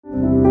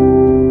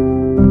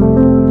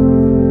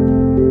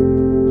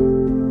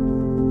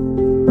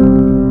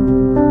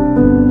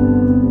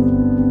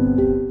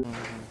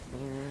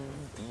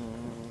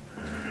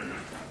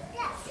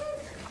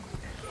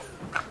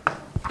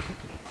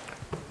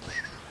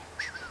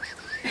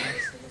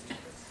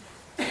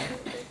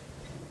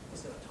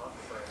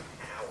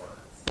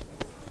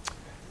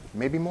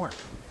maybe more.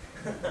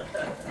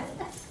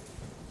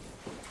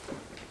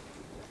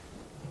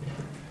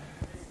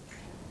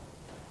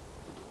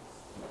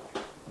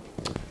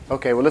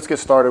 Okay, well, let's get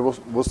started.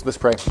 Let's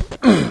pray.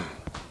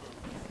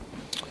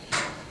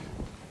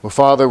 Well,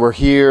 Father, we're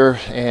here,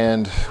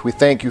 and we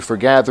thank you for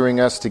gathering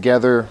us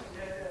together.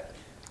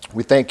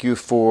 We thank you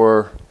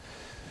for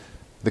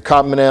the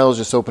Cottonmouth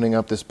just opening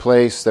up this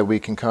place that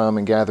we can come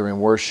and gather in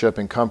worship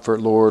and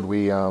comfort, Lord.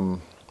 We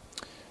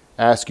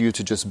ask you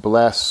to just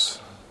bless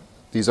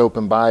these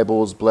open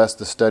Bibles, bless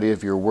the study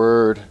of your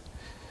word.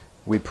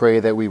 We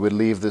pray that we would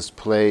leave this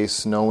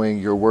place knowing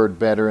your word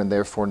better and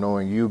therefore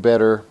knowing you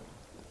better.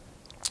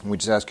 We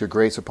just ask your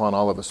grace upon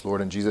all of us, Lord,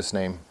 in Jesus'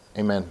 name.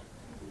 Amen.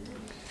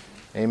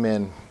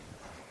 Amen.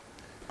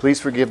 Please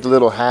forgive the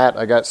little hat.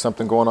 I got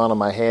something going on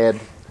my head.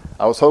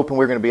 I was hoping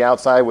we were going to be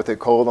outside with it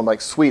cold. I'm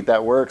like, sweet,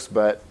 that works,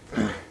 but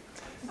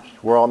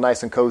we're all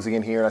nice and cozy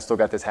in here, and I still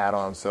got this hat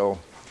on, so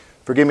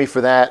forgive me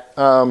for that.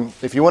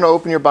 If you want to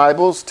open your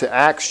Bibles to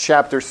Acts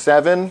chapter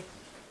 7,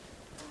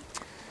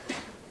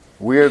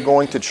 we're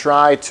going to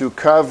try to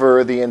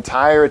cover the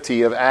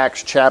entirety of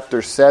Acts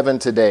chapter 7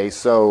 today.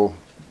 So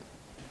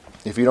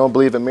if you don't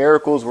believe in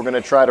miracles, we're going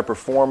to try to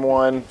perform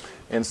one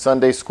in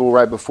Sunday school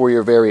right before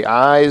your very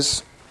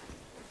eyes.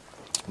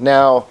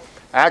 Now,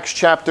 Acts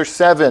chapter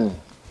 7,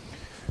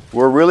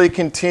 we're really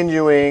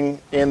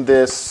continuing in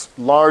this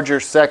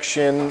larger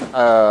section.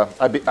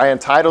 I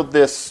entitled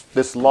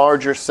this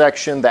larger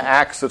section, The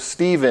Acts of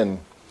Stephen.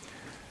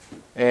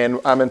 And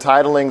I'm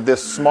entitling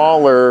this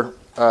smaller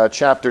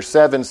chapter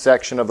 7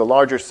 section of the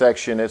larger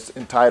section, it's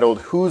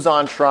entitled, Who's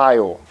on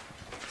Trial?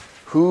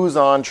 Who's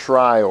on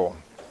Trial?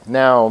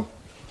 Now,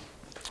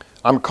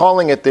 I'm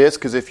calling it this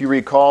because if you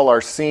recall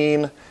our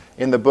scene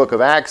in the book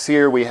of Acts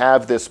here, we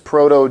have this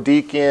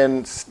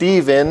proto-deacon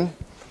Stephen,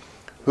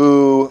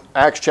 who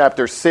Acts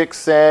chapter 6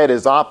 said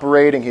is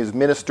operating, he's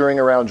ministering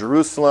around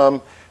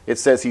Jerusalem. It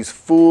says he's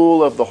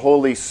full of the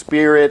Holy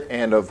Spirit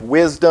and of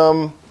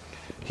wisdom.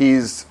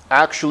 He's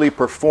actually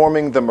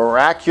performing the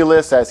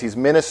miraculous as he's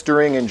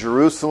ministering in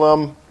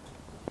Jerusalem.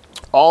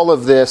 All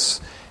of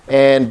this,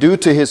 and due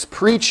to his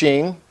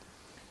preaching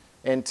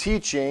and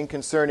teaching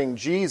concerning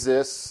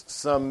Jesus,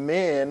 some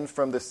men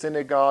from the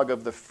synagogue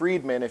of the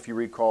freedmen, if you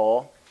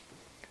recall,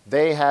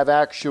 they have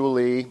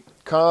actually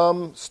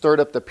come,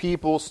 stirred up the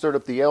people, stirred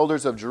up the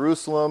elders of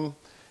Jerusalem,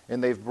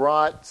 and they've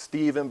brought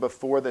Stephen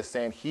before the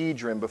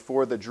Sanhedrin,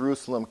 before the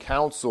Jerusalem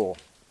council,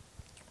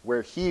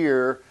 where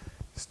here,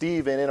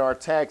 Stephen in our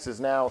text is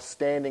now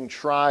standing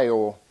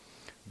trial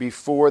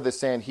before the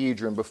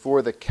Sanhedrin,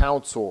 before the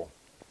council.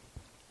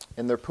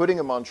 And they're putting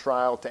him on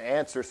trial to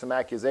answer some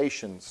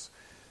accusations.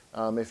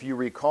 If you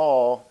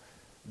recall,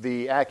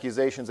 the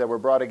accusations that were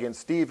brought against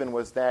Stephen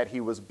was that he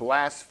was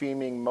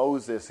blaspheming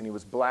Moses and he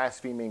was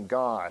blaspheming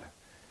God.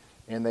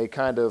 And they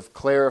kind of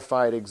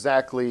clarified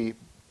exactly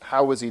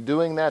how was he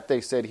doing that.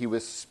 They said he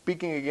was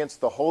speaking against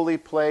the holy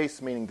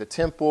place, meaning the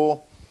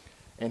temple,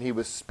 and he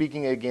was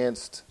speaking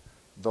against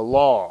the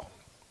law.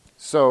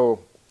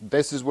 So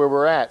this is where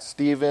we're at.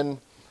 Stephen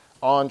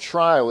on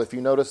trial. If you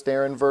notice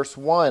there in verse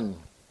 1,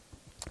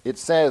 it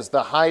says,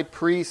 the high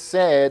priest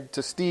said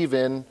to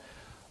Stephen,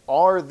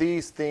 are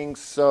these things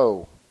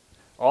so?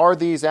 Are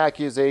these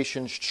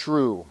accusations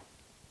true?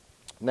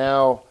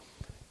 Now,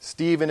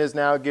 Stephen is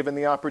now given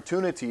the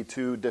opportunity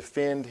to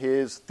defend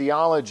his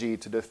theology,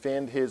 to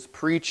defend his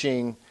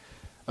preaching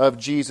of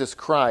Jesus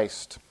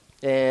Christ.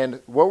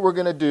 And what we're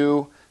going to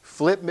do,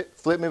 flip me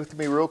with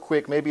me real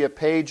quick, maybe a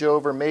page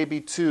over,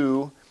 maybe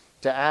two,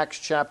 to Acts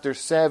chapter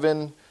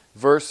 7,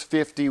 verse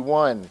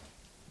 51.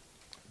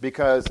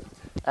 Because,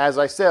 as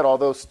I said,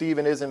 although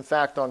Stephen is in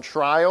fact on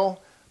trial,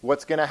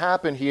 what's going to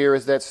happen here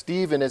is that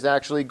Stephen is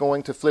actually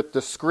going to flip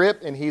the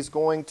script and he's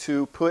going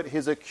to put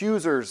his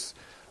accusers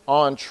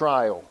on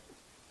trial.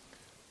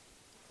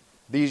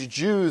 These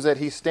Jews that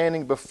he's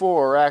standing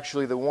before are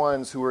actually the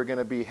ones who are going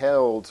to be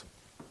held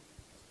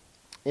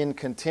in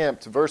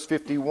contempt. Verse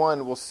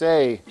 51 will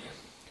say,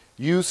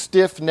 you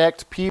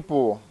stiff-necked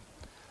people,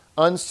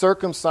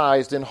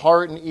 uncircumcised in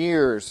heart and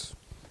ears,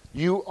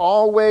 you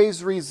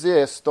always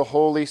resist the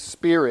Holy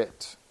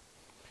Spirit.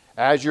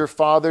 As your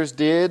fathers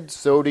did,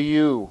 so do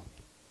you.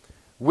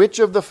 Which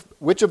of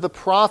the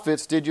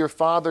prophets did your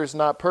fathers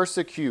not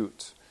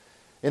persecute?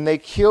 And they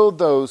killed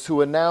those who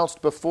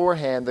announced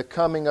beforehand the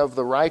coming of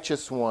the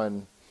righteous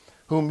one,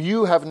 whom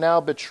you have now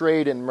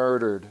betrayed and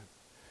murdered.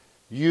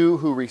 You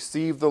who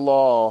received the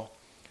law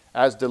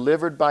as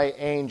delivered by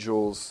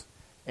angels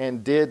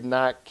and did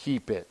not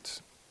keep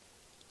it.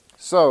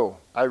 So,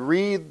 I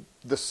read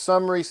the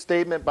summary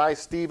statement by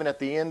Stephen at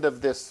the end of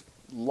this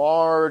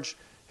large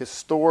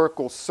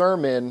historical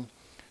sermon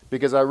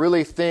because I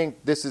really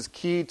think this is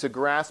key to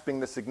grasping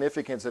the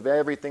significance of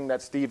everything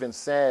that Stephen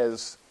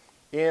says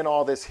in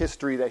all this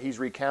history that he's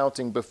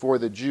recounting before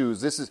the Jews.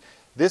 This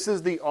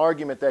is the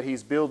argument that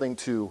he's building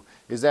to,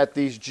 is that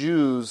these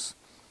Jews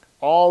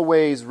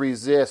always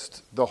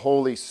resist the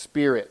Holy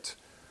Spirit.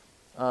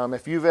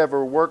 If you've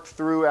ever worked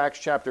through Acts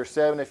chapter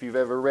 7, if you've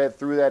ever read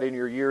through that in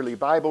your yearly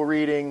Bible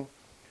reading,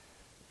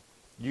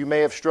 you may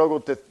have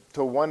struggled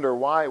to wonder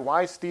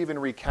why Stephen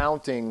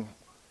recounting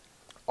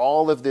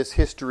all of this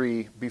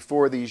history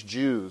before these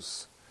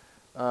Jews.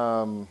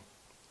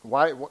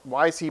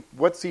 Why is he?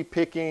 What's he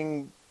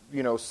picking?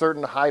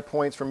 Certain high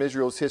points from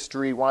Israel's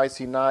history. Why is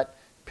he not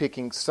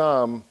picking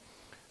some?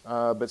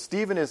 But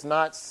Stephen is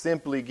not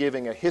simply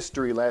giving a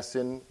history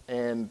lesson,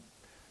 and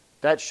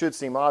that should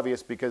seem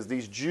obvious because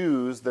these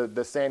Jews,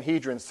 the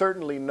Sanhedrin,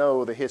 certainly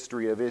know the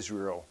history of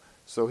Israel.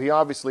 So he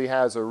obviously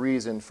has a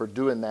reason for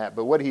doing that.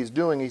 But what he's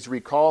doing, he's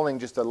recalling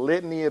just a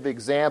litany of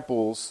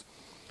examples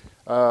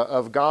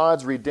of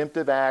God's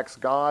redemptive acts,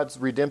 God's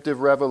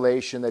redemptive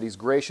revelation that he's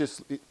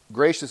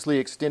graciously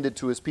extended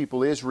to his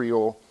people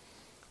Israel,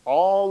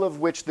 all of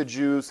which the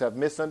Jews have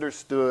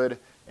misunderstood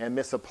and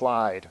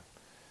misapplied.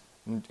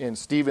 And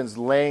Stephen's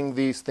laying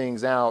these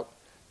things out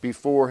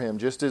before him.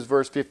 Just as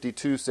verse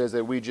 52 says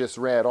that we just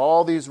read,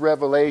 all these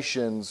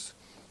revelations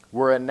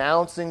were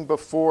announcing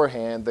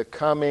beforehand the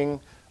coming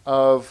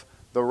of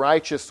the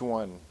righteous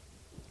one.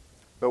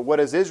 But what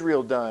has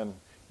Israel done?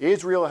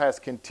 Israel has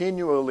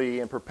continually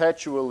and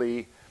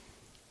perpetually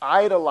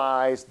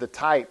idolized the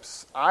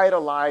types,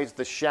 idolized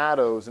the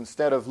shadows,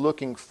 instead of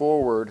looking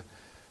forward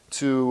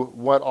to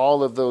what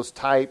all of those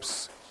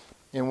types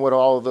and what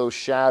all of those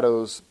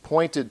shadows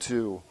pointed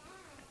to.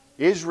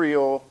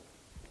 Israel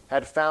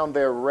had found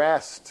their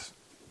rest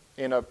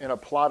in a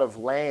plot of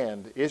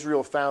land.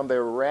 Israel found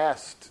their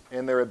rest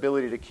in their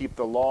ability to keep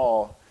the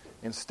law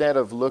instead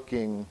of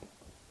looking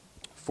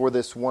for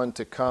this one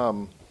to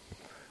come.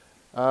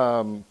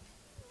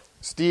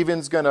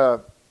 Stephen's going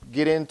to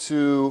get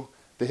into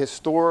the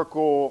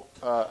historical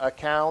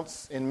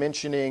accounts in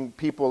mentioning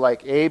people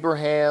like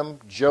Abraham,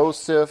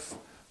 Joseph,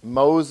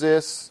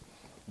 Moses,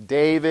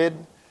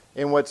 David.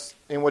 And what's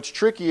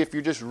tricky, if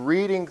you're just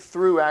reading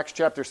through Acts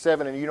chapter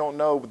 7 and you don't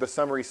know the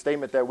summary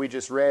statement that we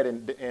just read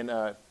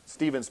in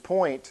Stephen's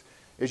point,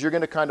 is you're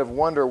going to kind of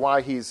wonder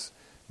why he's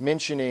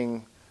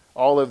mentioning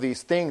all of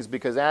these things.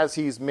 Because as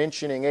he's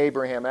mentioning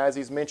Abraham, as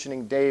he's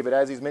mentioning David,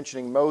 as he's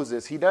mentioning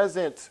Moses, he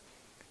doesn't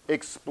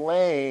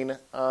explain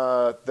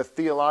the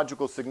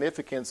theological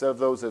significance of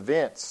those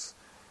events.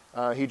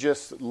 He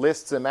just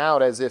lists them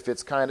out as if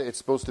it's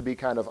supposed to be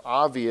kind of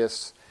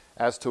obvious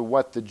as to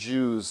what the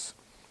Jews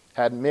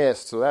had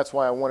missed. So that's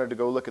why I wanted to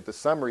go look at the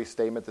summary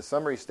statement. The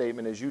summary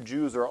statement is you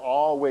Jews are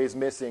always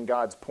missing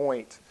God's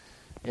point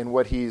in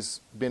what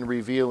he's been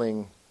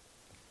revealing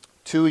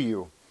to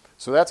you.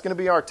 So that's going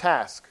to be our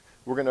task.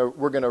 We're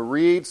going to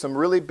read some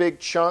really big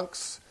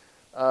chunks,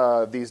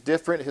 these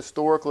different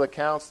historical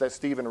accounts that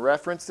Stephen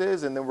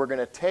references, and then we're going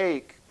to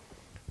take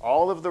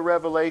all of the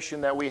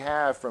revelation that we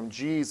have from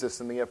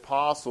Jesus and the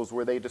apostles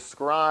where they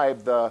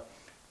describe the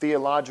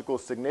theological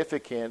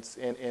significance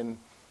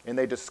and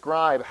they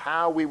describe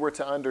how we were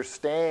to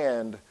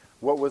understand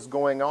what was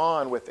going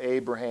on with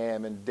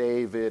Abraham and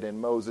David and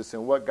Moses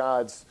and what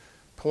God's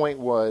point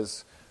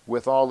was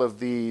with all of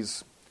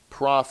these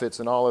prophets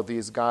and all of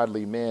these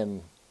godly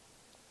men.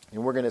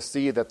 And we're going to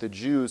see that the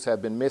Jews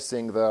have been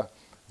missing the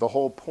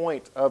whole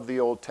point of the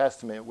Old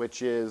Testament,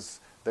 which is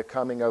the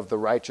coming of the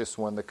righteous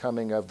one, the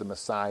coming of the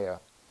Messiah.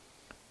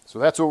 So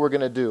that's what we're going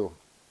to do.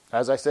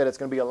 As I said, it's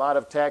going to be a lot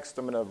of text.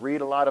 I'm going to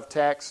read a lot of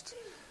text.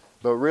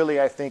 But really,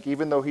 I think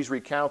even though he's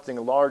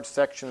recounting large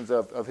sections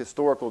of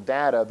historical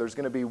data, there's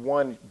going to be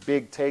one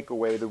big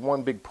takeaway, the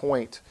one big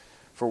point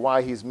for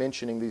why he's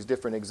mentioning these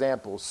different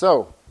examples.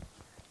 So,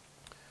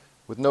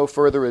 with no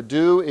further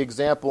ado,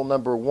 example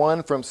number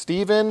 1 from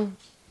Stephen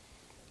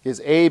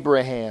is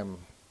Abraham.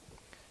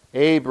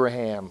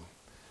 Abraham.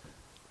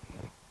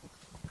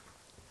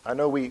 I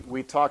know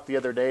we talked the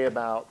other day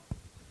about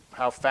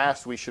how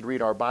fast we should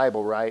read our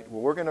Bible, right?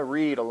 Well, we're going to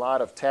read a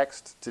lot of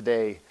text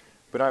today,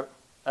 but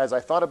as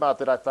I thought about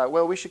that, I thought,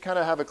 well, we should kind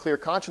of have a clear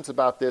conscience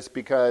about this,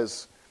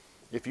 because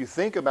if you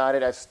think about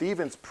it, as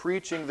Stephen's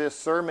preaching this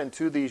sermon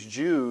to these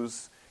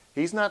Jews,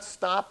 he's not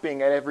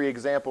stopping at every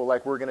example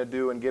like we're going to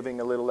do and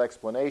giving a little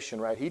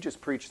explanation, right? He just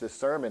preached this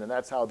sermon, and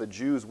that's how the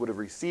Jews would have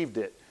received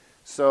it.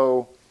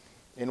 So,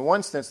 in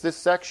one sense, this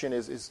section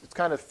is it's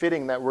kind of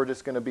fitting that we're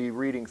just going to be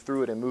reading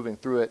through it and moving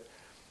through it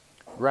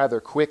rather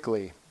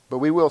quickly. But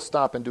we will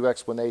stop and do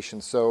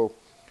explanations. So,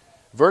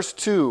 verse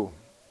 2.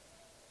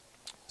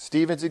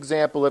 Stephen's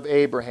example of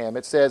Abraham.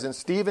 It says, and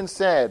Stephen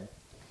said,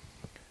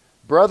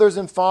 brothers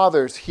and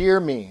fathers, hear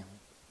me.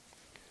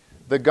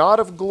 The God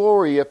of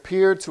glory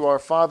appeared to our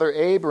father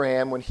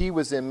Abraham when he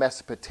was in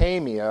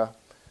Mesopotamia,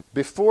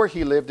 before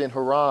he lived in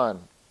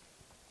Haran.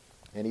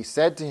 And he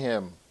said to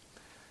him,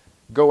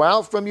 go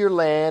out from your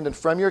land and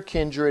from your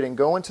kindred and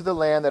go into the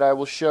land that I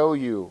will show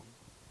you.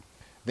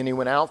 Then he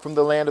went out from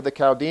the land of the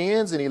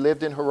Chaldeans and he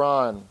lived in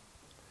Haran.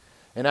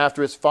 And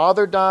after his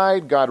father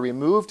died, God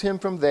removed him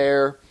from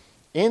there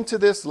into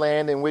this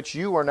land in which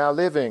you are now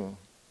living.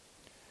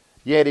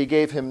 Yet he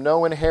gave him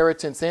no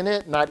inheritance in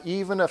it, not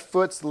even a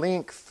foot's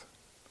length,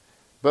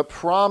 but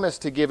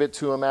promised to give it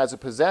to him as a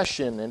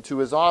possession and to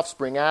his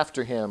offspring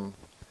after him,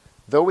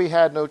 though he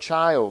had no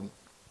child.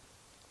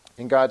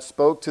 And God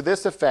spoke to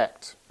this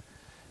effect,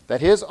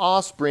 that his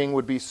offspring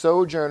would be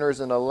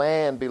sojourners in a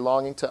land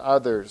belonging to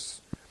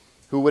others,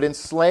 who would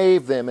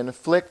enslave them and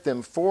afflict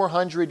them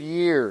 400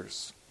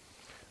 years.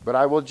 But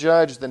I will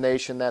judge the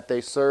nation that they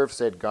serve,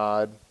 said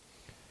God,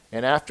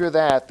 and after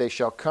that they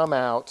shall come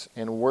out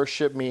and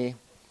worship me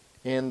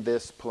in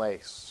this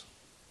place.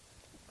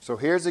 So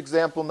here's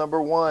example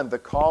number 1, the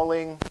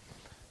calling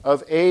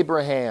of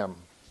Abraham.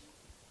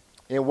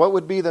 And what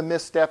would be the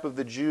misstep of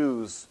the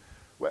Jews?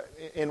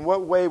 In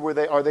what way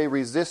are they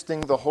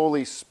resisting the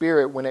Holy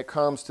Spirit when it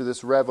comes to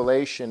this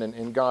revelation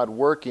and God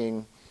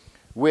working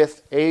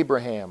with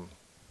Abraham?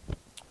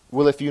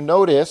 Well, if you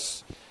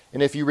notice,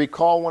 and if you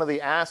recall one of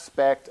the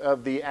aspects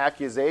of the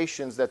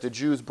accusations that the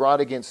Jews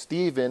brought against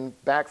Stephen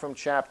back from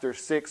chapter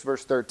 6,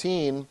 verse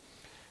 13,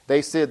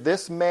 they said,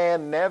 this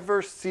man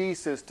never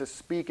ceases to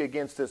speak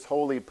against this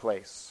holy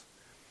place.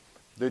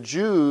 The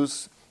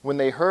Jews, when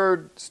they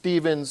heard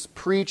Stephen's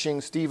preaching,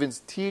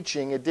 Stephen's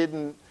teaching, it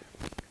didn't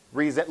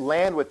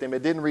land with them.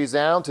 It didn't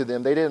resound to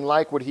them. They didn't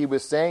like what he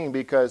was saying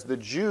because the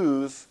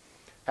Jews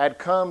had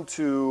come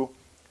to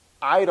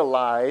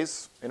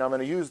idolize, and I'm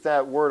going to use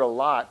that word a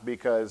lot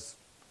because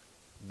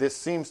this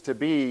seems to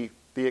be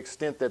the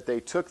extent that they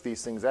took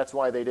these things. That's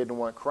why they didn't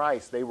want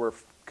Christ. They were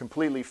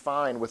completely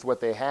fine with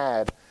what they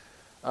had.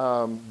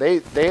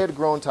 They had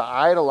grown to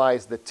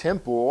idolize the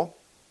temple,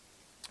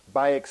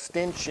 by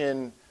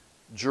extension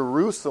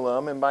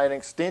Jerusalem, and by an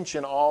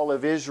extension all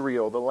of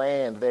Israel, the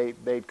land.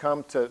 They'd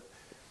come to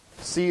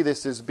see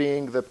this as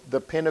being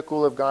the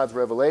pinnacle of God's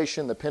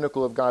revelation, the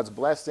pinnacle of God's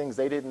blessings.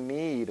 They didn't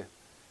need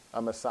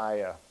a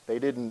Messiah. They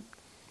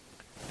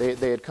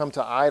had come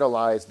to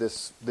idolize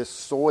this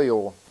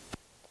soil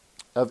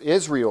of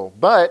Israel.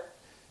 But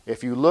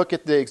if you look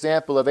at the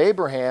example of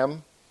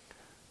Abraham,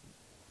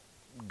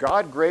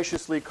 God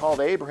graciously called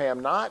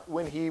Abraham not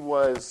when he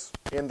was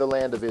in the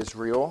land of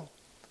Israel,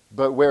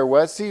 but where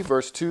was he?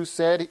 Verse 2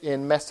 said,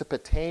 in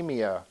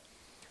Mesopotamia.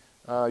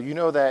 You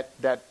know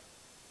that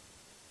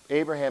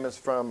Abraham is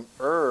from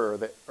Ur,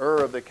 the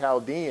Ur of the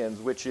Chaldeans,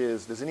 which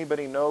is, does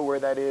anybody know where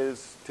that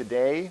is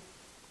today?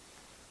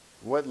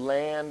 What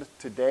land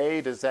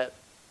today does that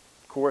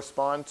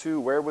correspond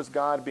to? Where was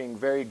God being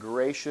very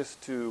gracious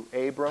to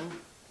Abram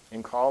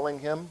in calling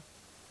him?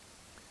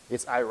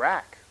 It's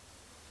Iraq.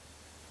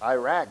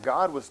 Iraq.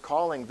 God was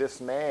calling this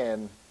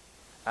man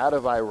out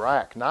of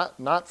Iraq,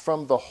 not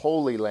from the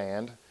Holy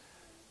Land,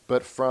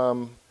 but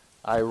from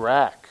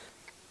Iraq.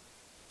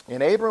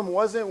 And Abram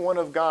wasn't one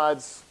of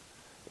God's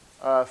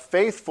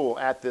faithful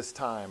at this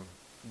time.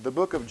 The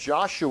book of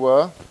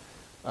Joshua,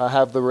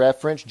 have the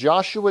reference.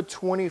 Joshua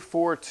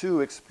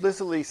 24:2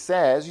 explicitly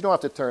says, you don't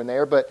have to turn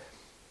there, but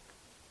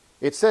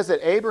it says that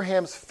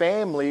Abraham's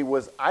family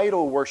was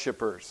idol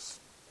worshipers.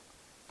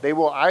 They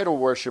were idol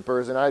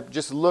worshipers, and I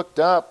just looked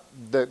up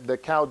the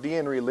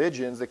Chaldean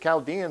religions. The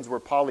Chaldeans were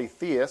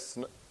polytheists,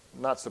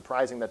 not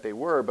surprising that they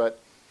were, but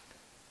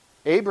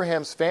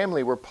Abraham's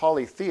family were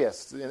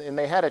polytheists, and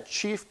they had a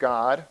chief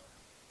god.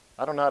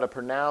 I don't know how to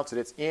pronounce it.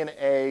 It's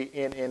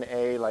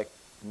N-A-N-N-A, like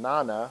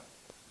Nana.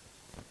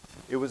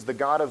 It was the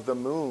god of the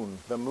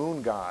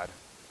moon god.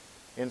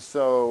 And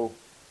so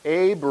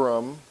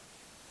Abram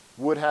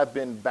would have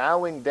been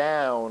bowing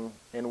down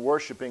and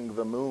worshiping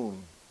the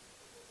moon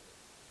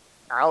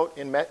out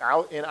in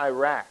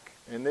Iraq.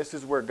 And this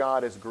is where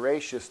God is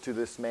gracious to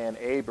this man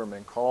Abram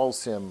and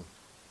calls him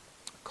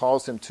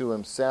to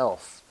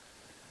himself.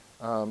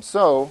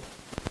 So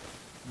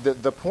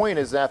the point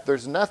is that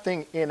there's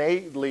nothing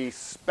innately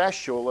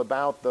special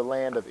about the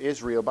land of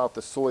Israel, about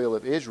the soil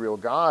of Israel.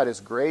 God is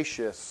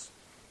gracious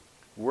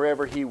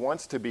wherever he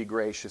wants to be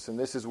gracious. And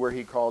this is where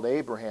he called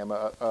Abraham,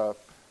 a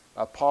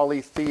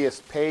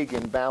polytheist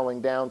pagan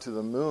bowing down to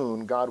the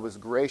moon. God was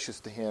gracious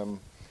to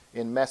him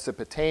in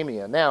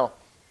Mesopotamia. Now,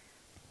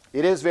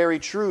 it is very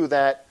true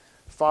that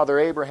Father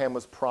Abraham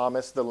was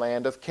promised the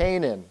land of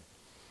Canaan.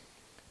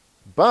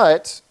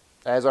 But,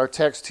 as our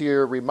text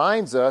here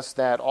reminds us,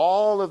 that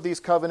all of these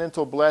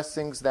covenantal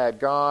blessings that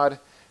God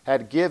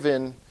had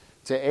given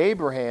to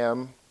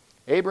Abraham,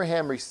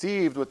 Abraham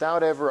received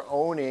without ever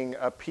owning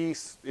a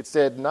piece. It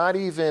said not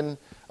even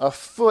a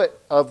foot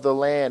of the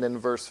land in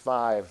verse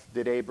 5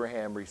 did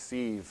Abraham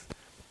receive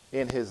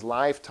in his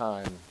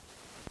lifetime.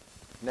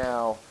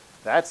 Now,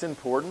 that's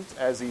important,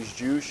 as these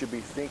Jews should be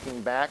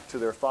thinking back to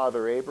their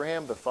father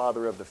Abraham, the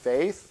father of the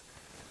faith,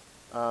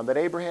 that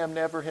Abraham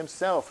never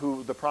himself,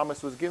 who the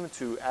promise was given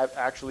to,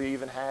 actually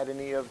even had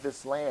any of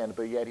this land,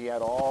 but yet he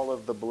had all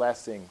of the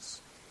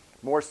blessings.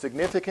 More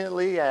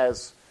significantly,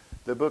 as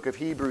the book of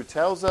Hebrews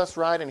tells us,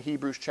 right, in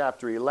Hebrews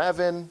chapter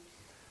 11,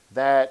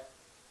 that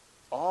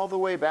all the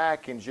way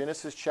back in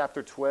Genesis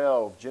chapter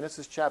 12,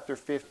 Genesis chapter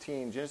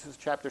 15, Genesis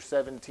chapter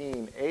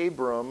 17,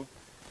 Abraham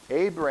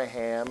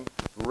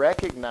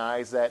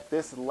recognized that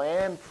this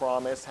land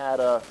promise had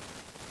a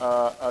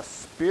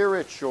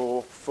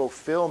spiritual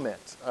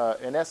fulfillment,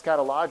 an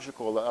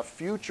eschatological, a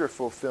future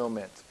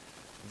fulfillment,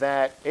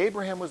 that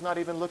Abraham was not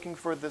even looking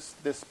for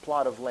this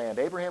plot of land.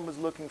 Abraham was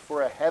looking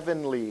for a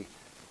heavenly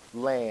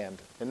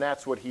land, and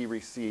that's what he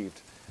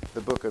received,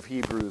 the book of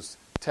Hebrews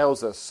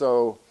tells us.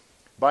 So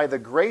by the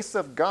grace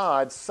of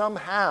God,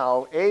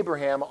 somehow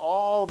Abraham,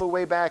 all the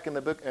way back in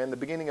the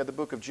beginning of the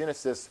book of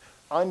Genesis,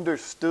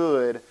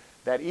 understood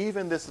that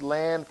even this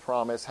land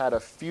promise had a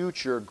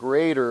future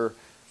greater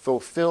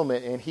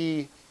fulfillment, and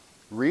he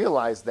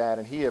realized that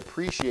and he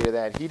appreciated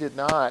that. He did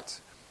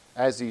not,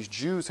 as these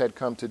Jews had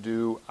come to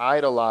do,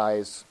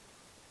 idolize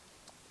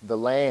the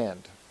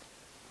land.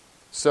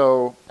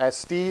 So as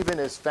Stephen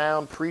is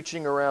found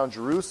preaching around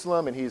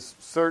Jerusalem, and he's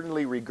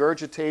certainly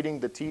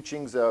regurgitating the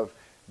teachings of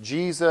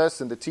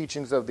Jesus and the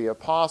teachings of the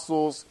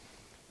apostles,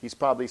 he's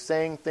probably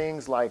saying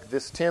things like,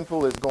 this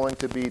temple is going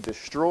to be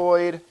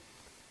destroyed,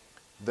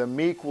 the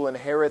meek will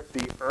inherit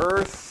the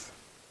earth,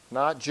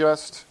 not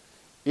just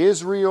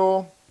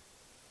Israel.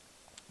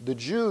 The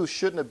Jews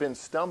shouldn't have been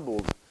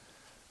stumbled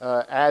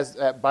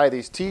by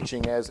these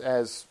teaching,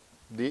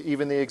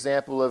 even the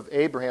example of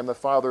Abraham, the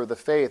father of the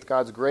faith.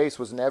 God's grace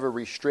was never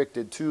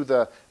restricted to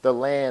the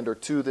land or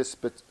to this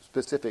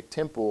specific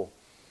temple.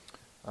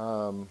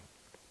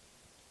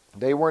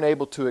 They weren't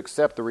able to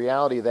accept the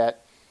reality that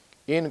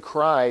in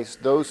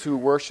Christ, those who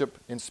worship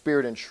in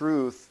spirit and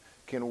truth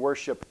can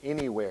worship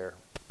anywhere.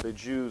 The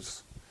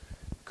Jews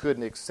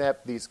couldn't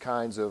accept these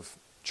kinds of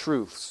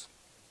truths.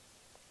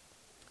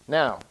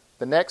 Now,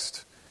 the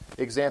next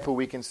example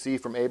we can see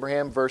from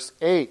Abraham, verse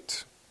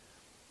 8.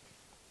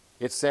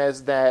 It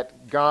says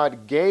that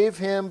God gave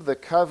him the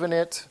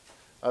covenant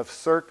of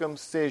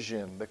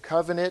circumcision. The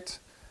covenant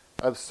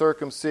of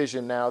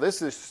circumcision. Now,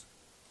 this is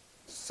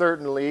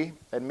certainly,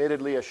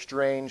 admittedly, a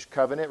strange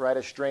covenant, right?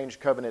 A strange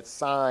covenant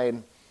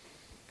sign,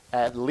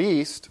 at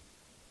least.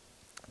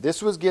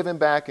 This was given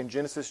back in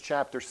Genesis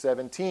chapter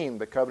 17,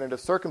 the covenant of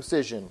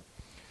circumcision.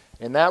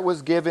 And that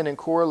was given in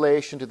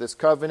correlation to this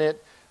covenant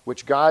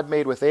which God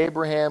made with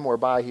Abraham,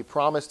 whereby he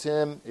promised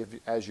him,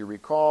 as you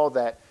recall,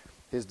 that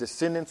his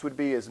descendants would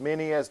be as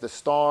many as the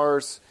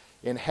stars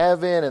in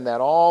heaven, and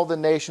that all the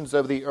nations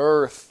of the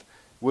earth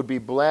would be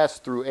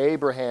blessed through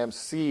Abraham's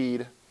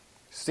seed,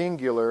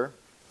 singular,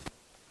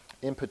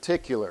 in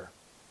particular.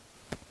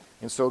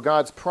 And so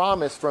God's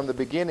promise from the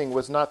beginning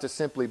was not to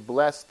simply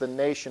bless the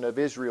nation of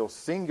Israel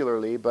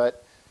singularly,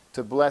 but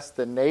to bless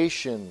the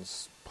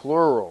nations,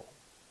 plural.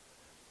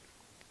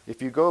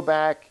 If you go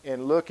back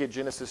and look at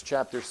Genesis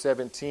chapter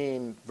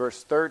 17,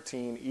 verse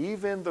 13,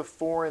 even the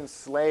foreign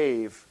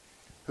slave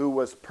who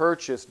was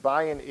purchased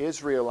by an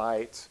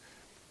Israelite,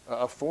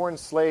 a foreign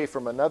slave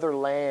from another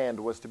land,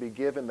 was to be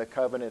given the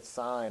covenant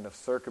sign of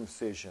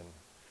circumcision.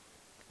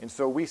 And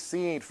so we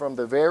see from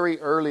the very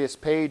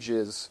earliest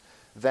pages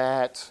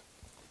that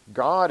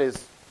God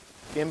is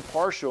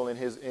impartial in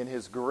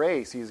his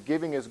grace. He's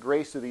giving his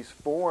grace to these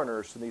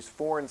foreigners, to these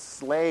foreign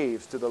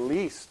slaves, to the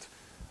least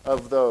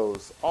of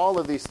those. All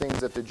of these things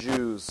that the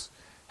Jews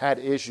had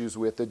issues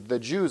with. The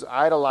Jews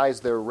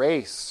idolized their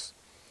race,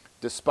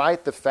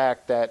 despite the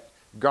fact that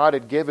God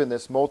had given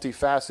this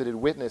multifaceted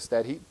witness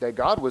that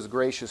God was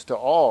gracious to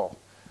all.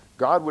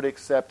 God would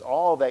accept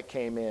all that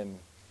came in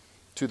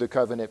to the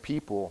covenant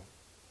people.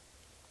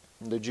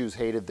 The Jews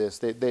hated this.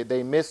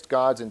 They missed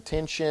God's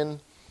intention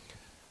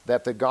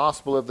that the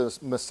gospel of the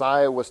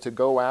Messiah was to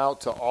go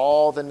out to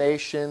all the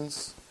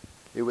nations.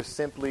 It was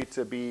simply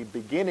to be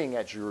beginning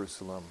at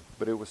Jerusalem,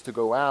 but it was to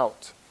go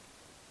out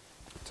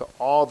to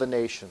all the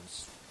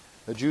nations.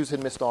 The Jews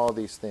had missed all of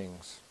these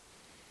things.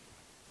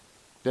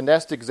 The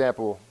next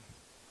example,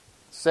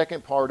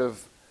 second part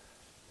of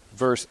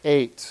verse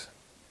 8,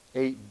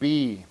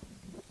 8b,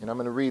 and I'm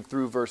going to read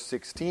through verse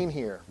 16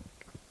 here.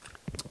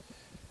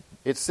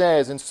 It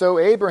says, "And so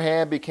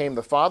Abraham became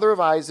the father of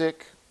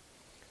Isaac,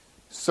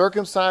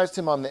 circumcised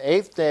him on the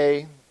 8th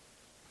day.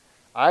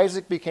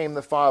 Isaac became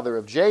the father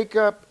of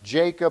Jacob,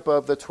 Jacob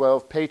of the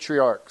 12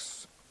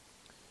 patriarchs.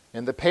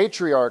 And the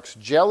patriarchs,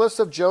 jealous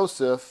of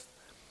Joseph,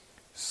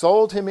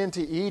 sold him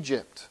into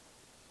Egypt.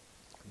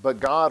 But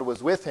God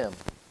was with him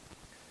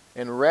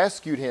and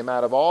rescued him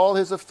out of all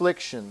his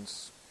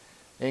afflictions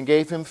and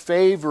gave him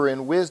favor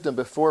and wisdom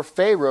before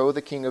Pharaoh,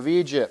 the king of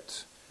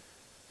Egypt,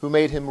 who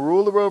made him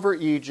ruler over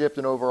Egypt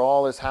and over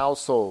all his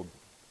household.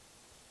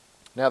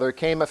 Now there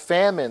came a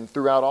famine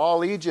throughout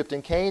all Egypt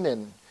and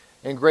Canaan,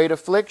 and great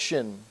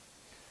affliction,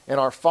 and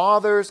our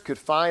fathers could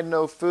find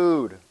no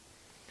food.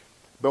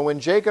 But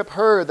when Jacob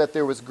heard that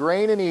there was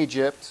grain in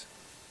Egypt,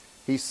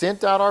 he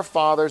sent out our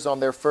fathers on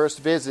their first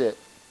visit.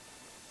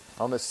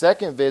 On the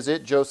second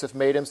visit, Joseph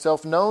made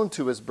himself known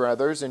to his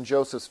brothers, and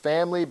Joseph's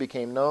family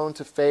became known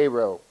to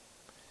Pharaoh.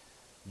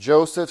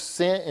 Joseph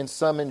sent and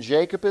summoned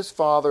Jacob his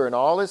father and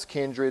all his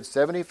kindred,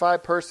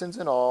 75 persons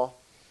in all.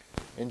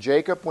 And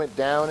Jacob went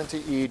down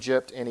into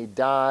Egypt, and he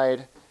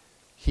died,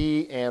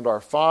 he and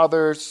our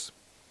fathers.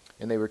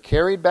 And they were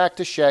carried back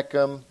to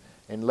Shechem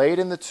and laid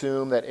in the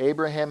tomb that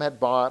Abraham had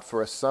bought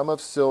for a sum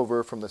of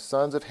silver from the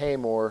sons of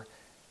Hamor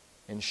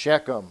in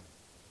Shechem."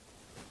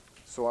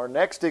 So our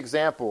next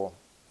example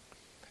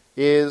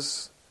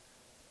is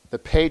the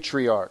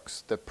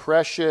patriarchs, the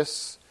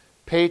precious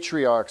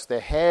patriarchs, the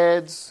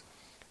heads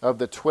of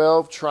the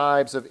 12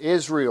 tribes of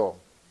Israel.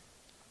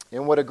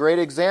 And what a great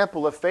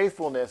example of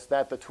faithfulness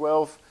that the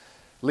 12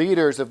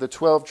 leaders of the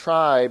 12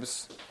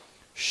 tribes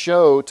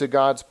show to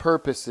God's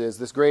purposes,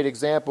 this great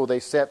example they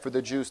set for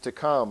the Jews to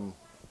come.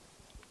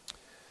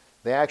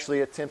 They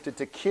actually attempted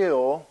to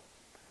kill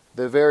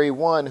the very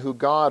one who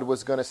God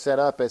was going to set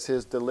up as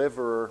his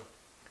deliverer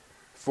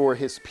for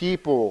his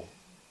people.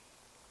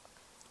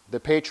 The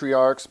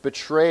patriarchs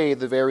betrayed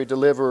the very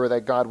deliverer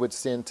that God would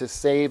send to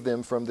save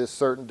them from this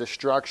certain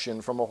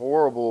destruction, from a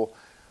horrible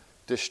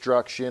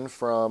destruction,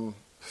 from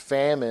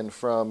famine,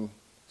 from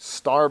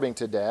starving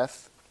to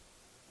death.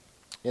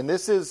 And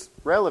this is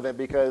relevant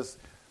because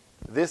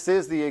this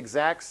is the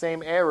exact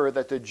same error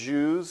that the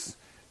Jews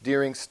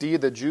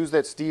the Jews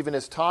that Stephen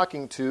is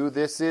talking to,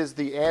 this is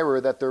the error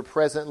that they're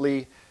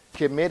presently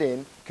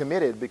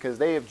committed because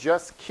they have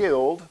just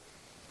killed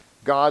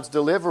God's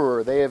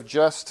deliverer. They have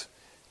just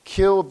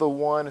killed the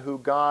one who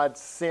God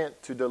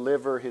sent to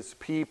deliver his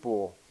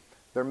people.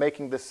 They're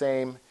making the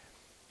same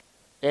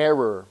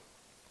error.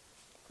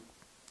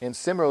 And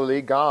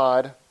similarly,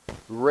 God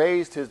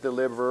raised his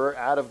deliverer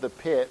out of the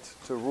pit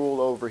to rule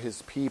over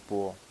his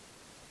people.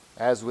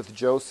 As with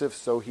Joseph,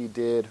 so he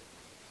did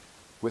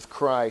with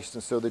Christ.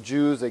 And so the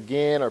Jews,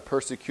 again, are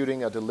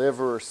persecuting a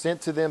deliverer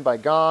sent to them by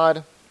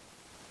God.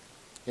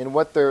 And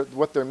what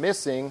they're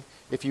missing,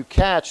 if you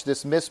catch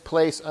this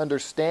misplaced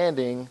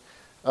understanding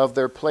of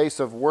their place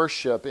of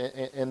worship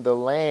in the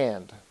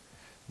land,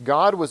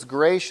 God was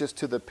gracious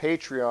to the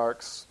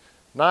patriarchs,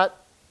 not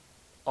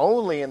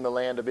only in the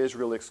land of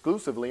Israel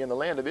exclusively. In the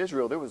land of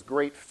Israel, there was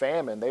great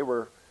famine. They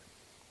were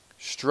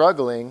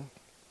struggling,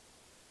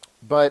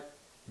 but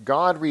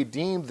God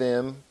redeemed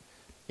them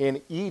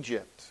in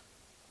Egypt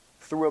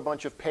through a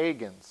bunch of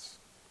pagans.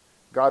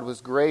 God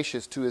was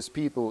gracious to his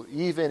people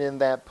even in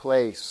that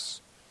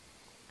place.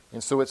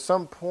 And so at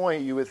some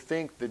point you would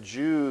think the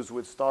Jews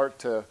would start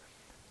to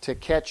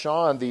catch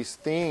on these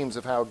themes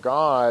of how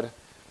God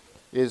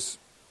has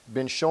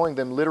been showing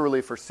them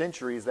literally for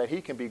centuries that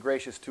he can be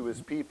gracious to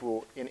his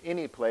people in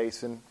any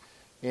place and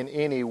in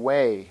any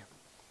way.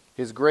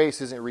 His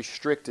grace isn't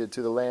restricted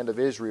to the land of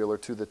Israel or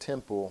to the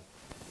temple.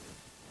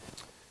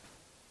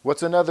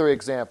 What's another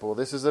example?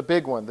 This is a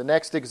big one. The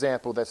next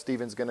example that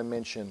Stephen's going to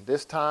mention.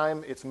 This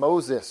time it's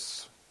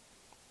Moses,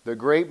 the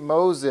great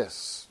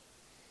Moses.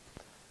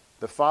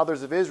 The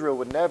fathers of Israel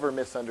would never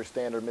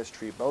misunderstand or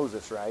mistreat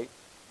Moses, right?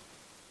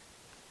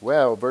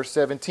 Well, verse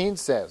 17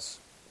 says,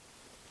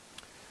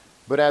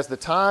 "But as the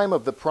time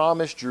of the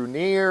promise drew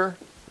near,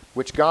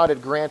 which God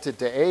had granted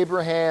to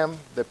Abraham,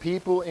 the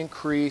people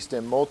increased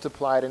and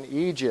multiplied in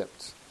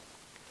Egypt,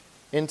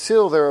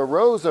 until there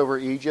arose over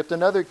Egypt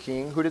another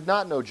king who did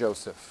not know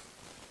Joseph.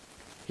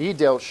 He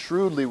dealt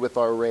shrewdly with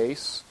our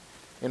race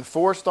and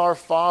forced our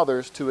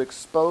fathers to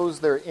expose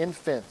their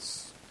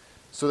infants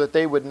so that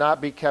they would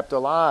not be kept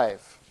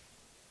alive.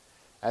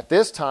 At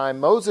this time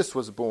Moses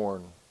was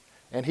born,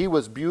 and he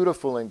was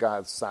beautiful in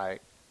God's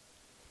sight.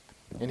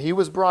 And he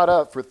was brought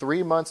up for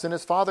 3 months in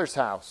his father's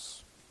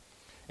house.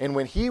 And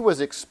when he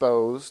was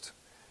exposed,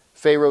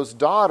 Pharaoh's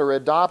daughter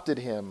adopted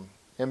him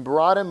and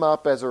brought him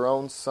up as her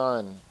own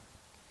son.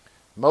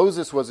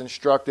 Moses was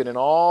instructed in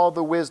all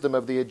the wisdom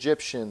of the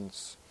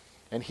Egyptians,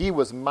 and he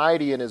was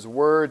mighty in his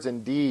words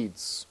and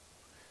deeds.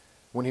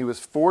 When he was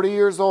 40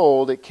 years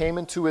old, it came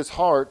into his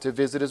heart to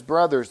visit his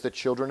brothers, the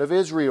children of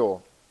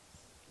Israel.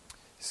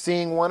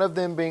 Seeing one of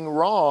them being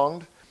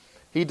wronged,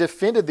 he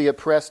defended the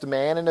oppressed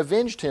man and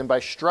avenged him by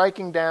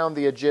striking down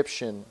the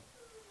Egyptian.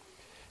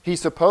 He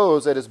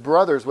supposed that his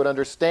brothers would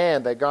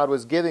understand that God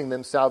was giving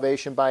them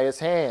salvation by his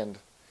hand,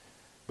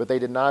 but they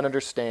did not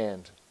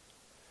understand.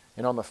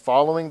 And on the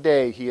following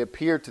day he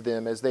appeared to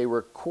them as they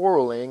were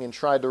quarreling and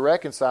tried to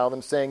reconcile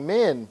them, saying,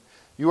 'Men,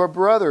 you are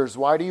brothers.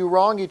 Why do you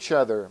wrong each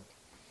other?'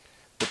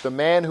 But the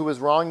man who was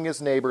wronging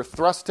his neighbor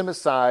thrust him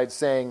aside,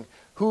 saying,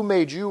 'Who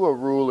made you a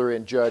ruler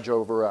and judge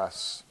over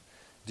us?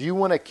 Do you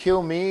want to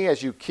kill me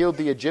as you killed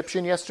the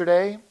Egyptian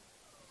yesterday?'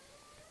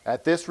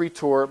 At this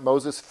retort,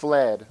 Moses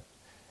fled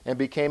and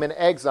became an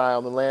exile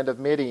in the land of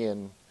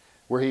Midian,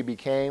 where he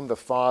became the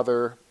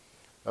father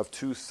of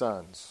 2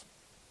 sons."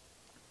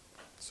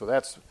 So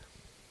that's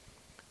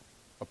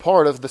a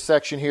part of the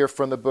section here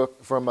from the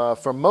book from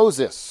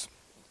Moses.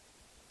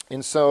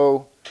 And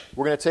so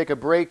we're going to take a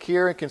break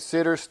here and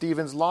consider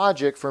Stephen's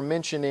logic for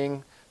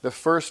mentioning the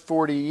first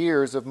 40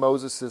 years of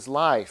Moses'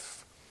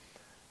 life.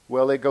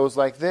 Well, it goes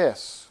like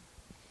this.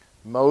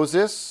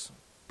 Moses,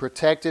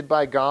 protected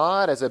by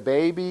God as a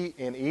baby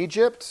in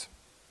Egypt.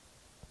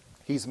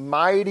 He's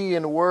mighty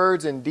in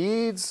words and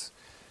deeds.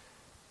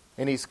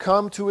 And he's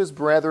come to his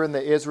brethren,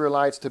 the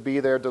Israelites, to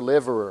be their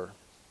deliverer.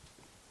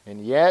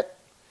 And yet,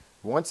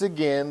 once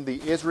again,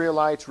 the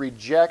Israelites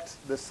reject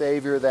the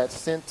Savior that's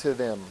sent to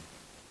them.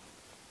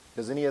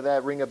 Does any of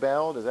that ring a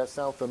bell? Does that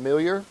sound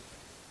familiar?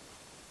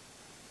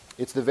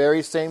 It's the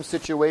very same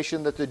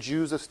situation that the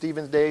Jews of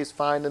Stephen's days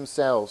find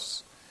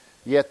themselves,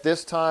 yet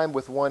this time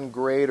with one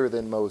greater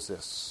than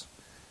Moses.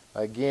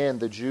 Again,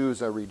 the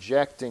Jews are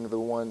rejecting the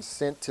one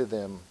sent to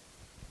them.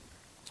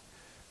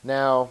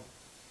 Now,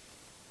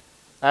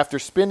 after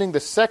spending the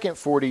second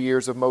 40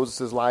 years of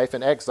Moses' life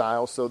in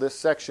exile, so this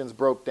section's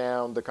broke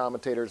down, the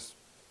commentators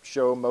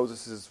show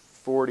Moses'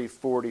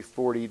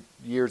 40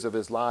 years of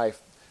his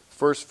life.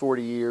 First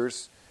 40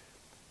 years,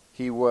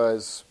 he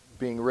was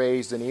being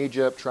raised in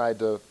Egypt, tried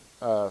to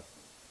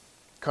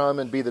come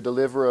and be the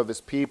deliverer of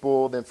his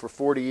people. Then for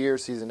 40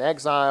 years, he's in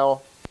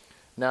exile.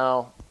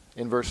 Now,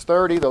 in verse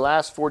 30, the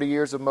last 40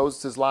 years of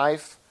Moses'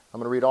 life, I'm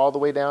going to read all the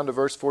way down to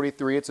verse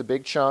 43. It's a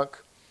big chunk.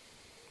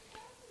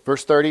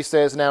 Verse 30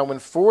 says, "Now when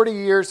 40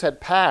 years had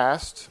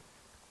passed,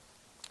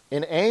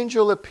 an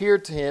angel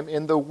appeared to him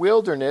in the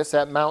wilderness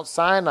at Mount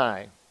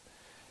Sinai,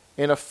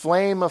 in a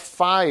flame of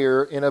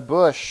fire in a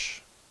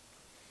bush.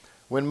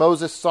 When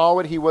Moses saw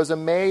it, he was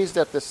amazed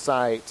at the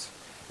sight.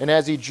 And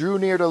as he drew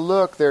near to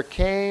look, there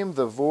came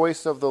the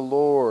voice of the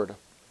Lord.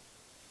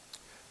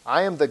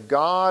 'I am the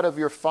God of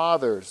your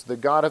fathers, the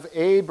God of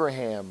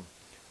Abraham,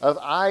 of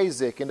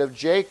Isaac, and of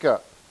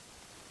Jacob.'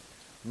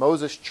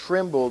 Moses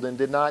trembled and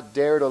did not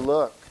dare to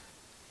look.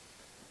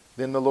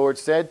 Then the Lord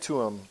said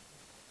to him,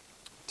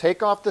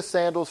 'Take off the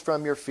sandals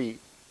from your feet,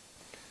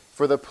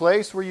 for the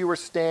place where you are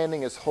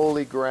standing is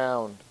holy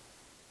ground.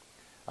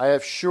 I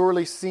have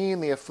surely seen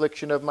the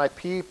affliction of my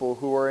people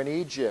who are in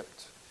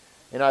Egypt,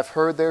 and I've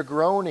heard their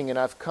groaning, and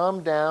I've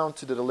come down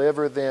to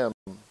deliver them.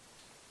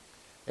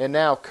 And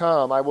now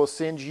come, I will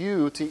send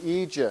you to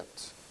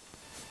Egypt.'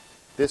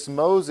 This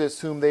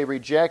Moses whom they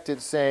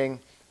rejected, saying,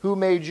 'Who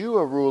made you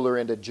a ruler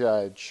and a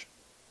judge?'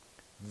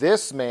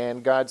 This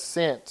man God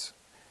sent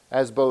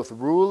as both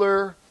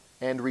ruler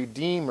and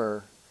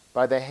redeemer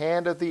by the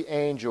hand of the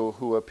angel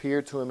who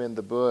appeared to him in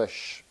the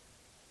bush.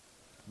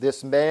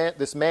 This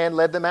man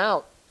led them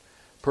out,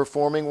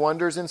 performing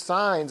wonders and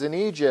signs in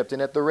Egypt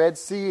and at the Red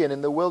Sea and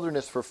in the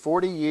wilderness for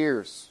 40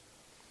 years.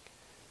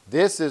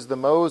 This is the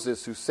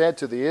Moses who said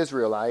to the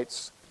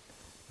Israelites,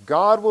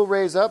 'God will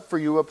raise up for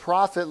you a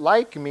prophet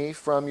like me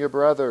from your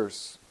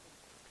brothers.'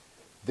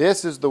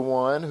 This is the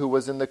one who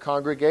was in the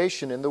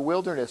congregation in the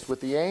wilderness with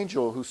the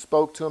angel who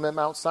spoke to him at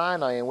Mount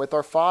Sinai and with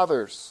our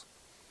fathers.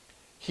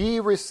 He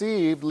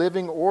received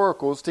living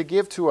oracles to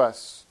give to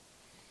us.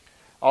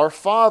 Our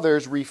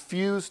fathers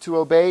refused to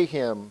obey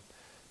him,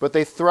 but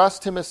they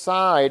thrust him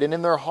aside, and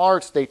in their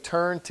hearts they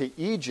turned to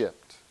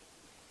Egypt,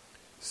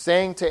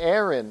 saying to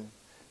Aaron,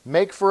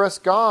 'Make for us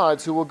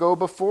gods who will go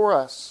before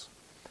us.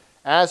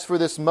 As for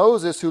this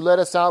Moses who led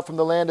us out from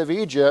the land of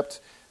Egypt,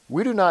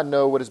 we do not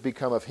know what has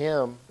become of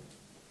him.'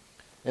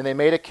 And they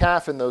made a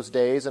calf in those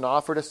days and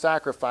offered a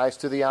sacrifice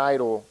to the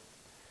idol,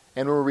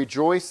 and were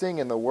rejoicing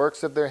in the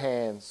works of their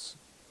hands.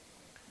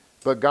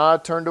 But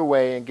God turned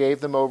away and gave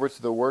them over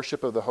to the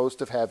worship of the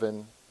host of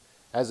heaven,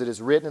 as it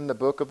is written in the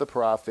book of the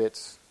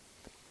prophets,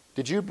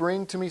 'Did you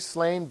bring to me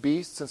slain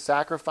beasts and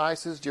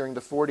sacrifices during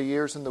the 40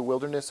 years in the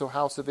wilderness, O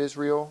house of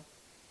Israel?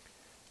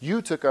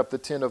 You took up the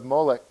tent of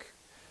Moloch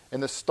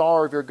and the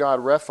star of your god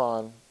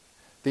Rephan,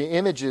 the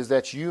images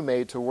that you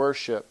made to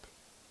worship.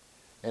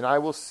 And I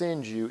will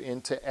send you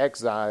into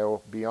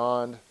exile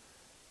beyond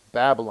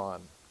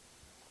Babylon.'"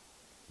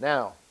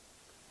 Now,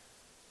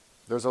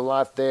 there's a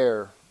lot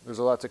there. There's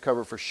a lot to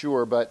cover for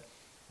sure. But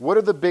what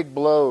are the big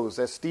blows?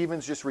 As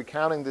Stephen's just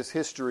recounting this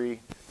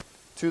history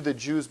to the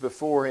Jews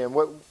before him,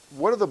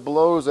 what are the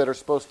blows that are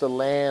supposed to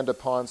land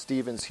upon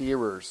Stephen's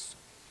hearers?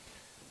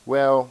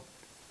 Well,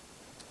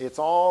 it's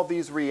all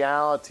these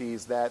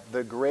realities that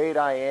the great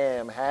I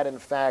Am had in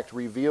fact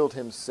revealed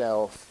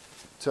himself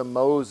to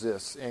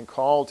Moses and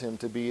called him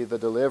to be the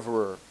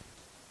deliverer.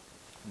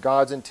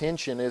 God's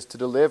intention is to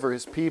deliver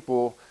his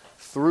people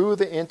through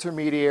the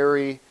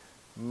intermediary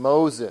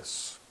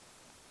Moses.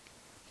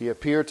 He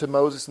appeared to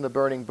Moses in the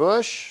burning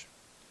bush.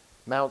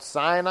 Mount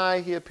Sinai,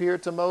 he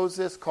appeared to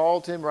Moses,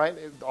 called him, right?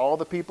 All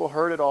the people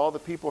heard it. All the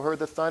people heard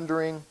the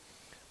thundering.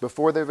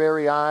 Before their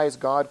very eyes,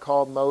 God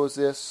called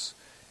Moses.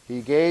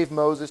 He gave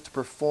Moses to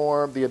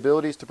perform the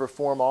abilities to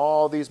perform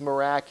all these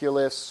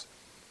miraculous.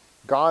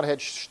 God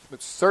had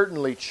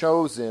certainly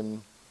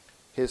chosen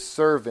his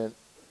servant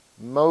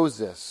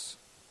Moses.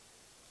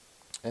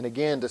 And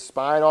again,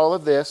 despite all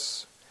of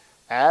this,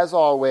 as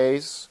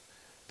always,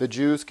 the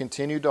Jews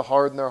continued to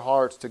harden their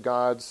hearts to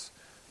God's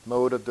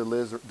mode of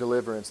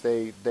deliverance.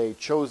 They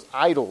chose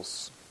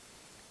idols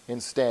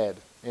instead.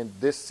 And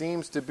this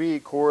seems to be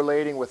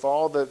correlating with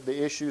all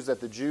the issues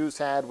that the Jews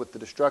had with the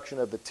destruction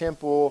of the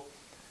temple.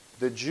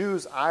 The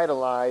Jews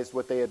idolized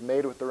what they had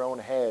made with their own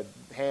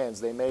hands.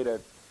 They made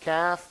a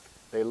calf.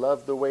 They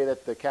loved the way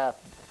that the calf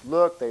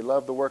looked. They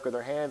loved the work of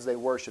their hands. They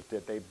worshipped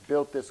it. They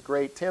built this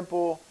great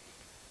temple.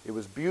 It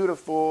was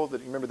beautiful.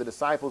 Remember, the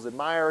disciples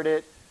admired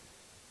it.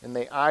 And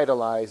they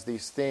idolized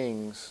these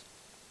things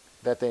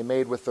that they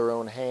made with their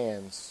own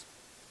hands.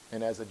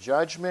 And as a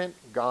judgment,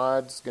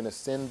 God's going to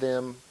send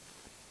them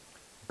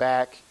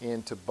back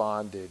into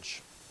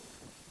bondage.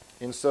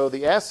 And so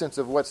the essence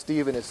of what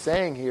Stephen is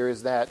saying here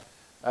is that,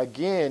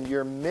 again,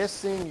 you're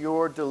missing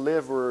your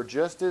deliverer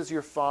just as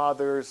your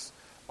fathers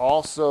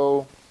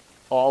also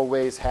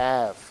always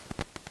have.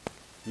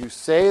 You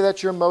say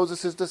that you're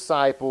Moses'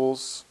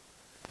 disciples.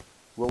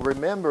 Well,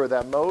 remember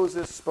that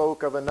Moses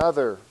spoke of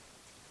another.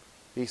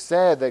 He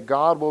said that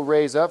God will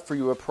raise up for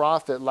you a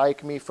prophet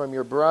like me from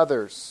your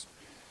brothers.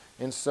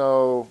 And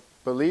so,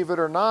 believe it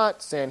or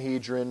not,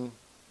 Sanhedrin,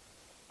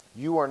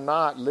 you are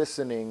not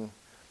listening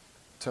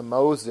to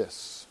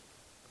Moses.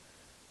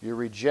 You're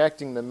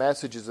rejecting the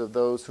messages of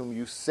those whom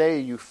you say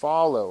you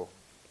follow.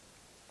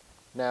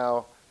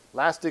 Now,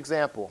 last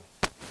example,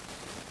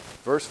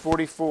 verse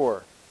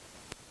 44.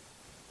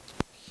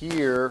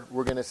 Here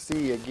we're going to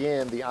see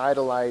again the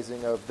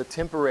idolizing of the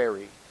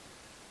temporary.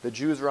 The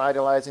Jews are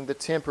idolizing the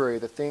temporary,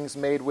 the things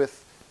made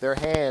with their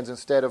hands,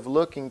 instead of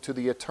looking to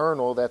the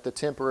eternal that the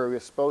temporary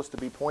is supposed to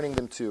be pointing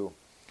them to.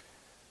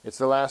 It's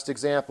the last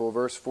example,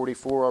 verse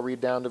 44. I'll read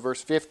down to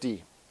verse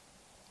 50.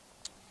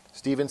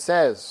 Stephen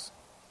says,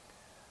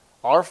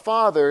 "Our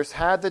fathers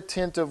had the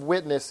tent of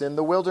witness in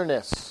the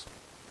wilderness,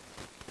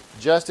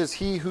 just as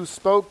he who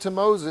spoke to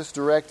Moses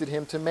directed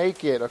him to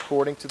make it,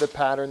 according to the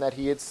pattern that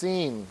he had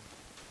seen.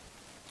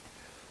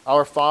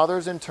 Our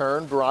fathers in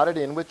turn brought it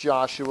in with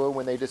Joshua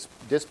when they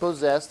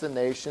dispossessed the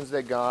nations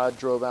that God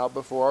drove out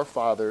before our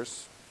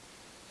fathers.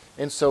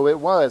 And so it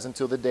was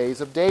until the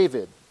days of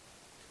David,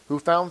 who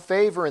found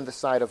favor in the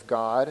sight of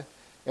God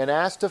and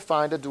asked to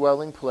find a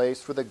dwelling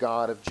place for the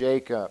God of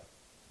Jacob.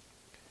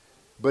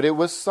 But it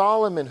was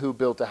Solomon who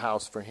built a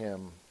house for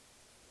him."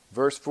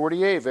 Verse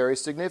 48, very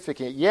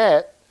significant.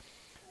 "Yet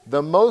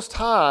the Most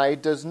High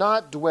does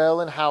not dwell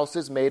in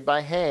houses made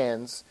by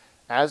hands,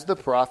 as the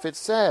prophet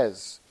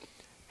says,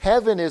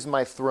 'Heaven is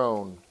my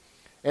throne,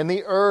 and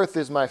the earth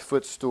is my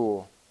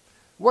footstool.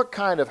 What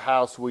kind of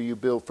house will you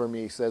build for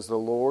me, says the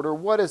Lord, or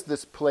what is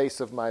this place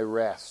of my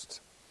rest?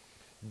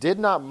 Did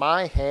not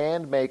my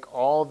hand make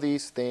all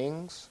these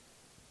things?'"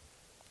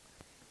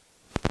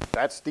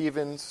 That's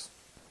Stephen's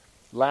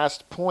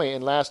last point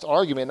and last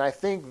argument. And I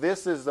think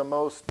this is the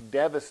most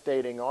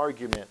devastating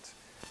argument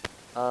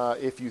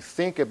if you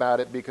think about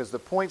it, because the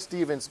point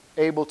Stephen's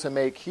able to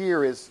make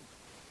here is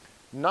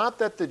not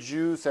that the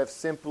Jews have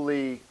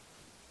simply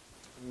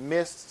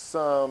missed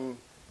some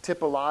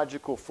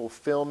typological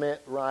fulfillment,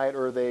 right?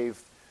 Or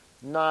they've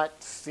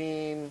not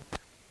seen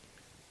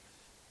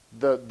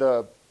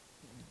the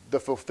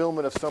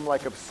fulfillment of some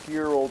like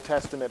obscure Old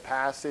Testament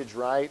passage,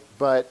 right?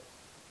 But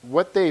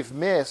what they've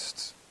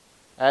missed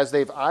as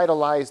they've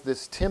idolized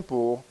this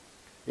temple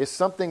is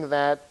something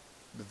that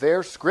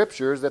their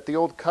scriptures, that the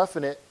Old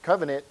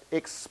Covenant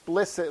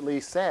explicitly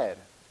said.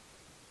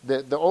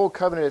 The Old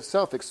Covenant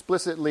itself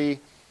explicitly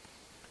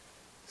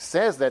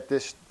says that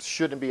this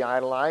shouldn't be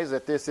idolized,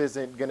 that this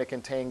isn't going to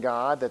contain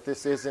God, that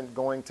this isn't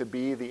going to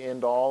be the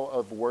end-all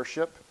of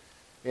worship.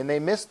 And they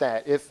missed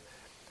that.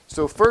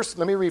 So first,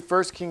 let me read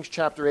 1 Kings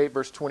chapter 8,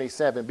 verse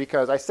 27,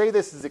 because I say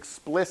this is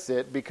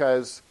explicit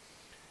because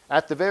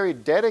at the very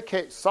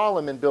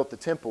Solomon built the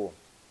temple.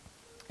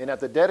 And at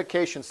the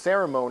dedication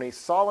ceremony,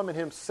 Solomon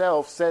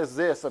himself says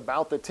this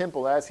about the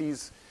temple as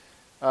he's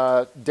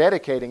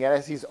dedicating it,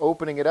 as he's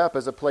opening it up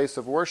as a place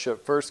of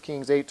worship. 1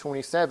 Kings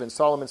 8:27,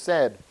 Solomon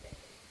said,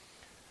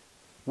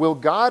 "Will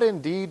God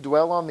indeed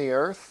dwell on the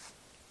earth?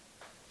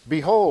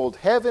 Behold,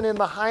 heaven and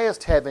the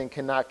highest heaven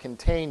cannot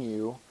contain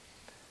you.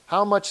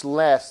 How much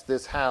less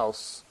this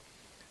house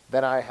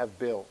that I have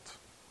built?"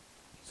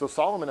 So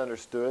Solomon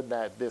understood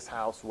that this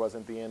house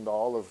wasn't the end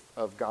all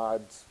of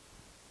God's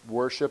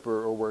worship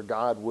or where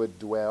God would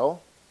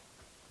dwell.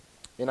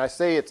 And I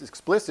say it's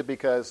explicit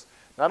because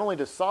not only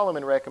does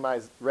Solomon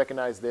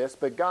recognize this,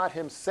 but God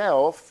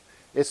himself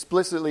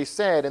explicitly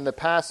said in the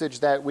passage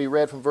that we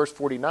read from verse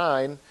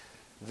 49,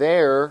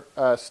 there,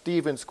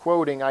 Stephen's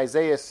quoting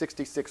Isaiah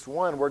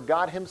 66:1, where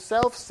God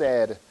himself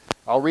said,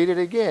 I'll read it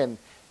again,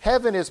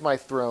 "Heaven is my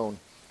throne,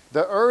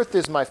 the earth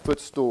is my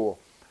footstool.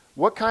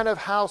 What kind of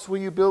house will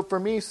you build for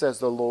me, says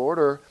the Lord,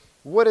 or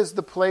what is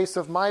the place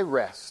of my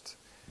rest?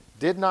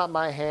 Did not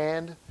my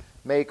hand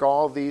make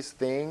all these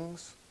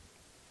things?"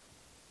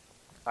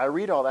 I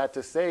read all that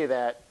to say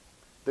that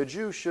the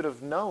Jews should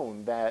have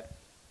known that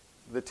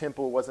the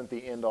temple wasn't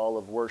the end-all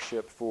of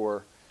worship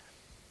for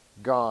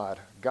God.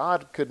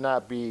 God could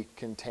not be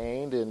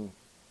contained in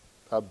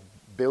a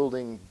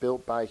building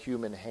built by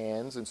human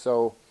hands. And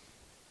so,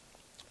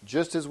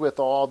 just as with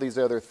all these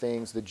other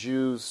things, the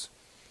Jews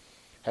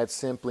had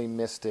simply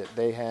missed it.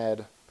 They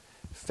had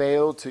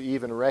failed to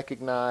even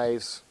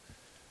recognize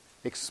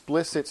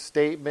explicit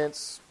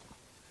statements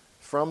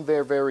from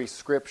their very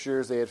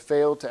scriptures. They had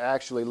failed to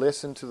actually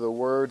listen to the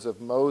words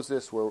of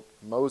Moses, where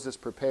Moses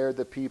prepared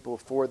the people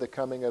for the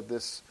coming of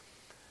this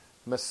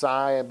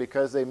Messiah. And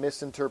because they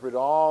misinterpreted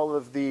all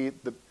of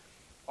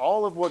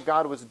what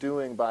God was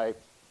doing by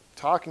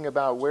talking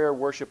about where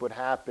worship would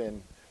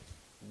happen,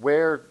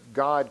 where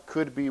God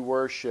could be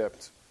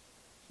worshipped,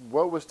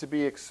 what was to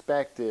be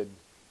expected,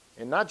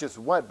 and not just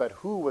what, but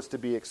who was to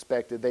be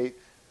expected.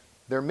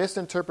 Their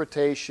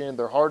misinterpretation,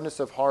 their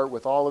hardness of heart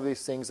with all of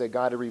these things that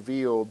God had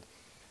revealed,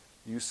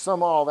 you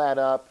sum all that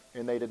up,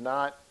 and they did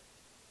not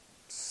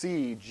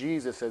see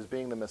Jesus as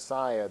being the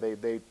Messiah.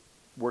 They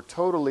were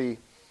totally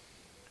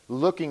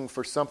looking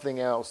for something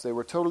else. They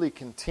were totally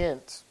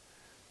content,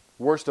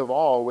 worst of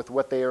all, with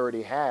what they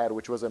already had,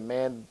 which was a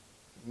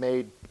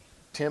man-made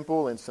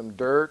temple and some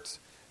dirt,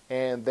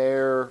 and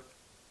their,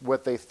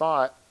 what they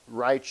thought,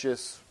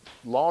 righteous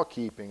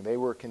law-keeping. They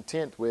were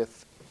content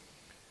with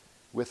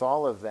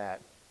all of that.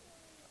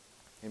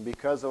 And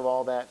because of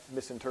all that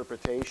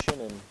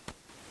misinterpretation and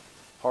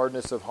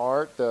hardness of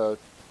heart, the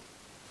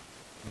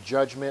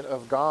judgment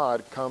of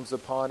God comes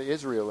upon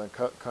Israel and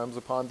comes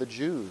upon the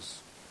Jews.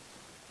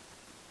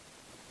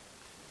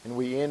 And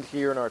we end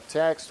here in our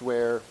text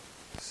where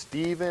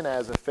Stephen,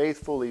 as a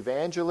faithful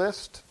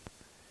evangelist,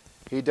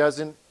 he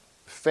doesn't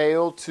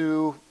fail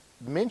to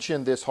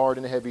mention this hard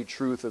and heavy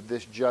truth of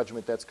this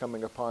judgment that's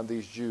coming upon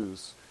these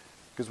Jews.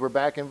 Because we're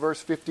back in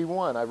verse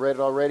 51. I read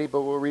it already,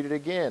 but we'll read it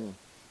again.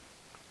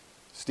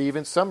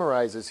 Stephen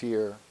summarizes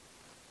here.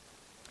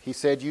 He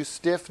said, "You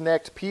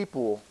stiff-necked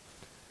people,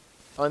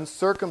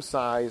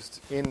 uncircumcised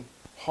in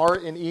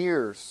heart and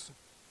ears,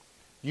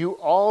 you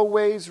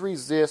always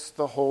resist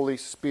the Holy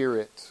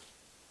Spirit.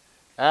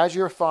 As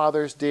your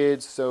fathers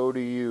did, so do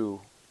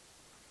you.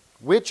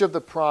 Which of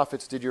the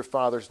prophets did your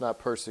fathers not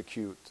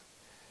persecute?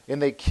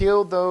 And they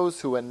killed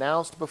those who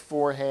announced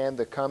beforehand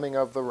the coming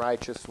of the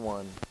righteous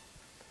one,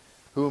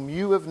 whom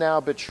you have now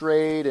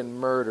betrayed and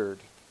murdered,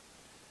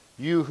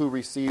 you who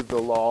received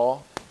the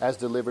law as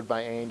delivered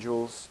by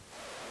angels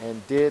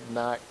and did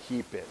not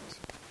keep it."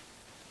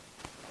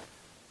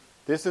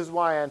 This is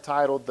why I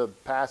entitled the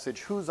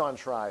passage, "Who's on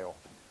Trial?"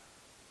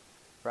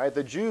 Right?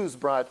 The Jews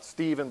brought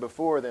Stephen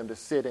before them to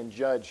sit and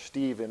judge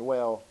Stephen.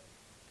 Well,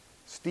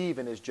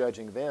 Stephen is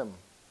judging them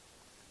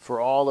for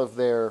all of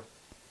their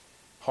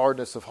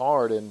hardness of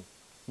heart and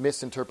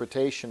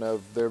misinterpretation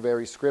of their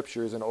very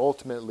scriptures, and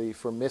ultimately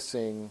for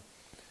missing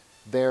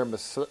their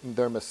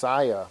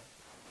Messiah.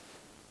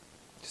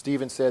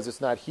 Stephen says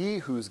it's not he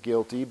who's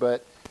guilty,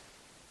 but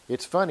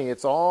it's funny,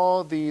 it's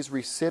all these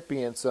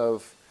recipients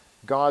of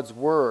God's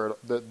word,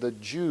 the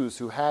Jews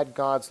who had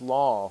God's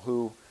law,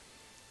 who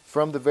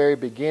from the very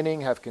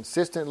beginning have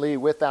consistently,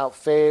 without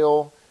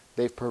fail,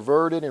 they've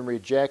perverted and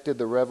rejected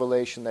the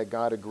revelation that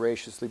God had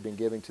graciously been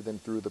giving to them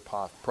through the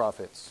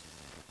prophets.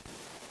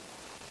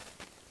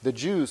 The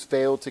Jews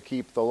failed to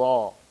keep the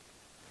law.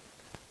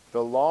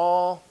 The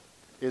law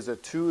is a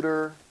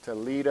tutor to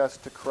lead us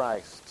to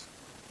Christ.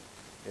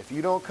 If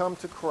you don't come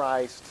to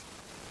Christ,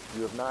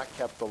 you have not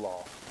kept the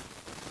law.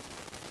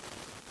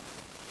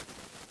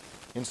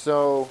 And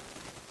so,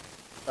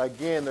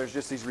 again, there's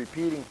just these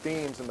repeating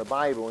themes in the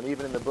Bible, and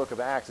even in the book of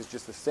Acts, it's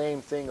just the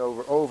same thing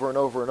over and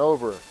over and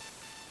over.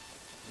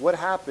 What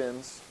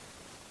happens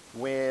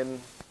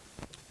when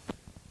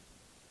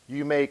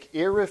you make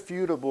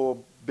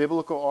irrefutable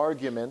biblical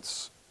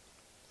arguments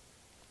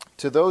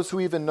to those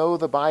who even know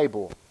the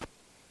Bible?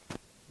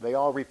 They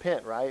all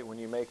repent, right? When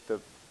you make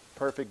the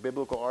perfect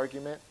biblical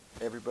argument,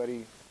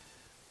 everybody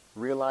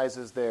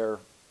realizes their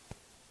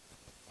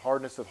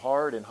hardness of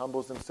heart and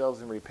humbles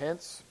themselves and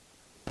repents.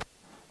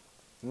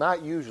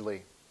 Not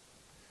usually.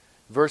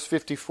 Verse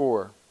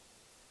 54.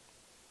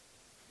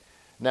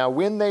 "Now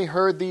when they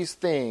heard these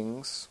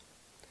things,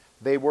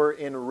 they were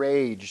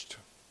enraged,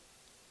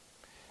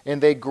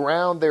 and they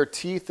ground their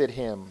teeth at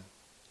him.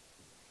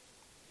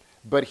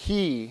 But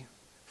he,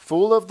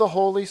 full of the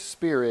Holy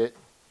Spirit,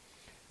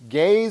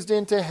 gazed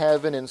into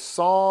heaven and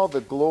saw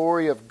the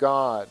glory of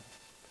God,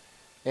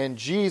 and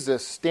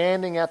Jesus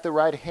standing at the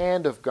right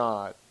hand of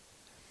God.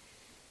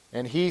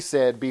 And he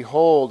said,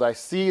 Behold, I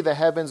see the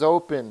heavens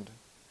opened,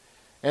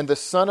 and the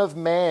Son of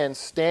Man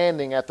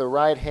standing at the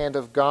right hand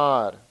of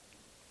God.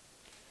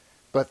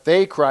 But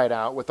they cried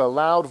out with a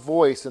loud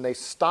voice, and they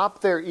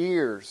stopped their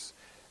ears,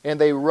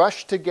 and they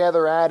rushed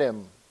together at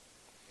him.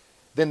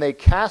 Then they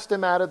cast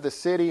him out of the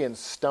city and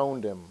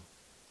stoned him.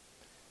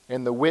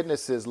 And the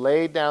witnesses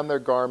laid down their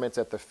garments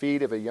at the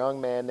feet of a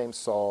young man named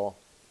Saul.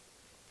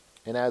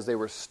 And as they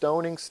were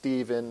stoning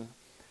Stephen,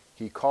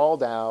 he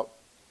called out,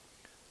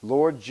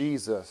 Lord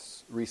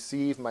Jesus,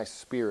 receive my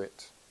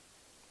spirit.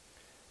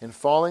 And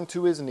falling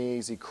to his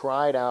knees, he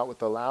cried out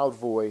with a loud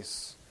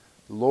voice,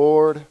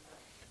 Lord,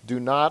 do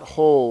not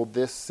hold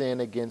this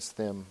sin against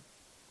them.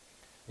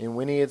 And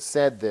when he had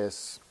said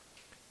this,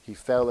 he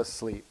fell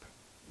asleep.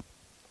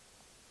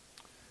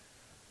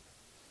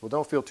 Well,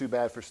 don't feel too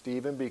bad for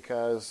Stephen,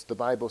 because the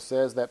Bible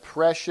says that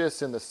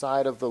precious in the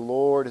sight of the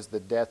Lord is the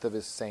death of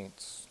his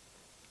saints.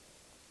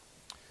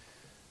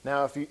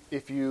 Now,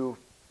 if you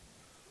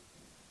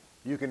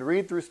can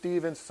read through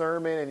Stephen's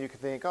sermon and you can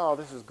think, oh,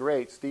 this is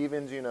great.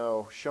 Stephen's,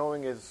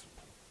 showing his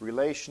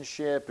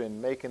relationship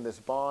and making this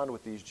bond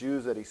with these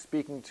Jews that he's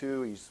speaking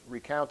to. He's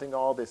recounting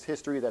all this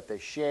history that they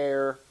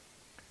share.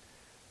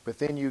 But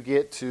then you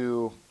get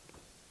to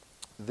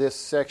this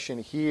section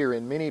here,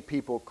 and many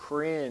people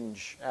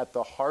cringe at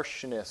the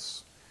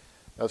harshness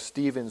of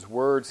Stephen's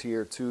words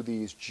here to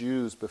these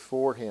Jews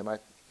before him.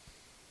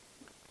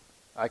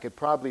 I could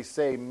probably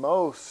say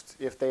most,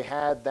 if they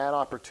had that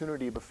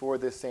opportunity before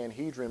this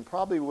Sanhedrin,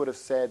 probably would have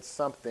said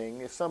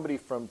something. If somebody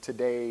from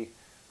today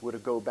would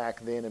have go back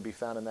then and be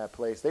found in that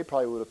place, they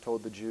probably would have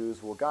told the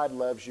Jews, well, God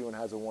loves you and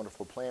has a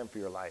wonderful plan for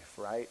your life,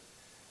 right?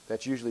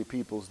 That's usually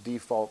people's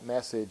default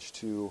message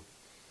to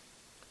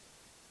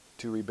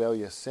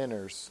rebellious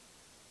sinners.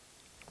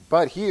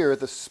 But here,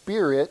 the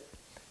Spirit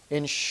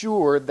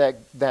ensured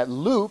that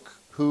Luke,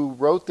 who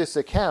wrote this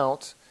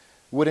account,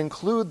 would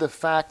include the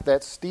fact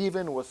that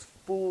Stephen was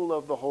full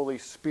of the Holy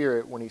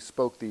Spirit when he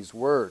spoke these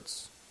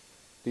words.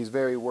 these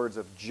very words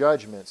of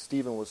judgment.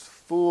 Stephen was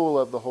full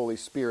of the Holy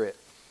Spirit.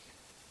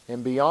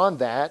 And beyond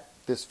that,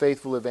 this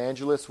faithful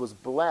evangelist was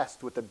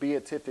blessed with a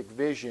beatific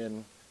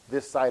vision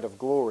this side of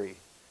glory.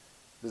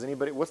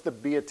 What's the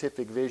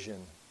beatific vision?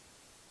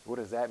 What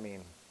does that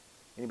mean?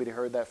 Anybody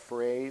heard that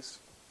phrase?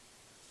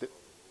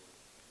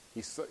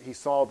 He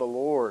saw the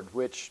Lord,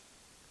 which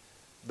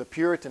the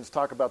Puritans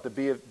talk about the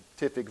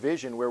beatific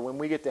vision, where when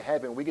we get to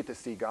heaven, we get to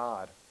see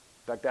God.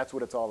 In fact, that's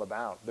what it's all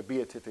about, the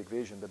beatific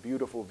vision, the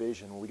beautiful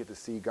vision when we get to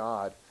see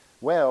God.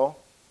 Well,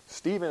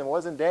 Stephen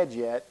wasn't dead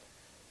yet.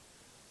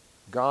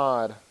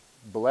 God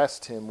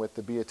blessed him with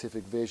the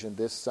beatific vision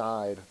this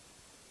side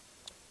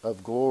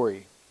of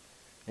glory.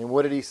 And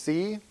what did he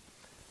see?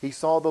 He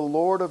saw the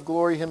Lord of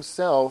glory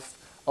himself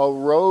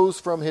arose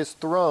from his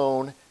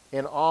throne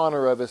in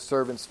honor of his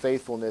servant's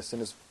faithfulness and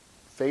his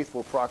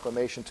faithful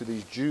proclamation to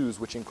these Jews,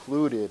 which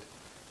included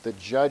the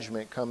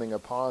judgment coming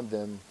upon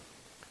them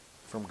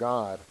from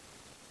God.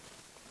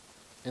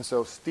 And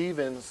so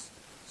Stephen's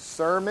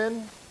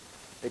sermon,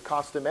 it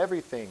cost him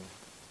everything.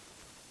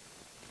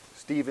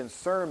 Stephen's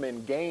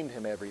sermon gained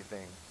him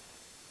everything.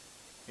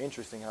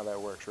 Interesting how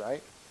that works,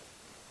 right?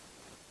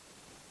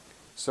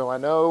 So I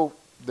know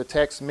the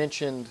text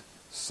mentioned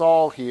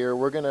Saul here.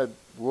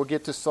 We'll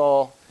get to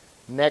Saul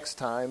next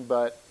time,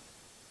 but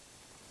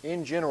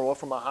in general,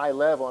 from a high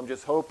level, I'm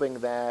just hoping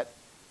that,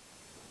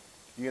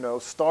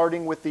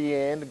 starting with the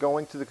end,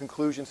 going to the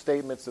conclusion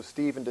statements of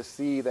Stephen, to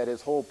see that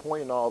his whole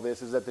point in all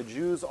this is that the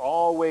Jews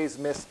always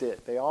missed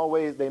it.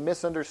 They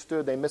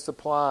misunderstood, they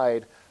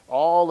misapplied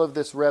all of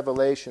this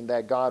revelation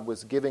that God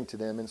was giving to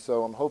them. And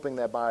so I'm hoping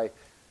that by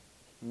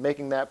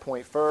making that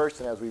point first,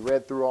 and as we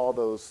read through all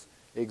those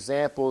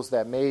examples,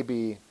 that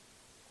maybe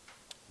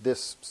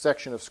this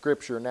section of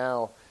Scripture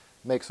now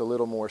makes a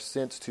little more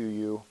sense to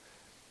you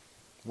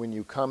when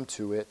you come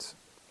to it.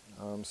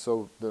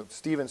 So the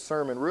Stephen's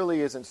sermon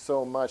really isn't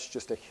so much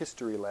just a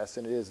history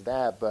lesson. It is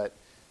that, but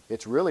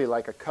it's really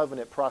like a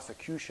covenant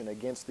prosecution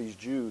against these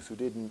Jews who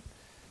didn't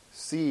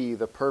see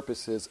the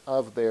purposes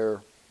of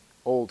their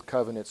old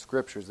covenant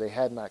scriptures. They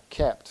had not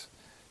kept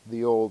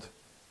the old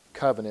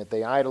covenant.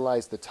 They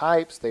idolized the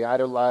types, they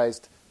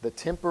idolized the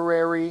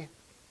temporary,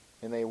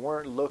 and they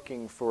weren't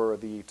looking for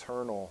the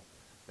eternal.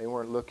 They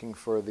weren't looking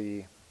for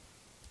the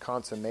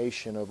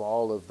consummation of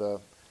all of the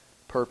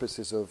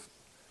purposes of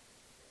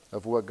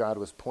what God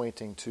was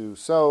pointing to.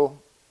 So,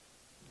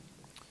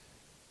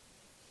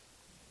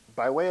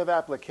 by way of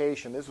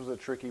application, this was a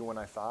tricky one,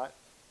 I thought.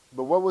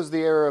 But what was the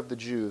error of the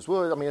Jews?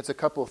 Well, it's a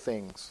couple of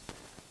things.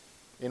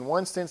 In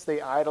one sense,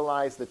 they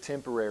idolized the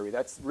temporary.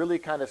 That's really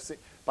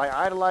by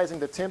idolizing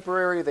the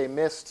temporary, they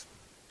missed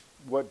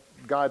what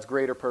God's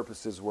greater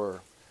purposes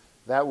were.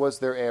 That was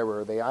their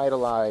error. They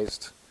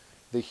idolized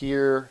the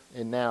here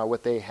and now,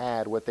 what they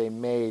had, what they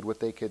made,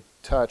 what they could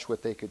touch,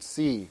 what they could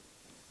see.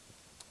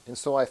 And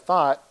so I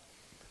thought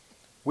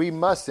we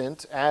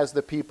mustn't, as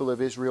the people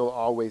of Israel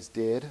always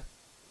did,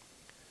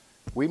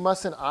 we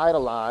mustn't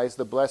idolize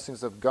the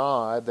blessings of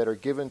God that are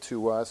given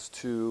to us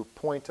to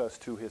point us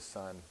to His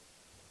Son.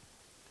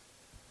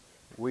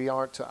 We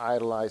aren't to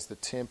idolize the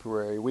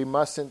temporary. We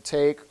mustn't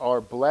take our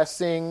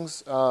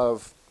blessings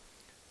of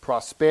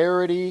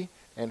prosperity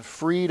and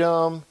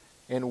freedom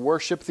and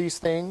worship these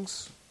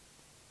things.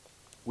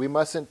 We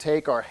mustn't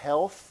take our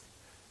health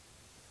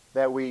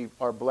that we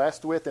are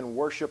blessed with and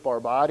worship our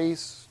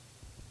bodies.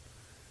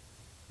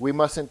 We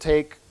mustn't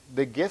take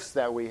the gifts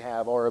that we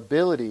have, our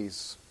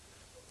abilities,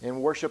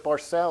 and worship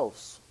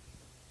ourselves.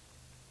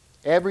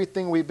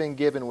 Everything we've been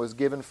given was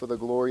given for the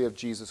glory of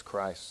Jesus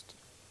Christ.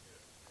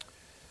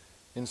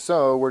 And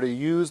so we're to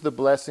use the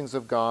blessings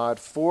of God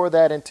for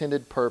that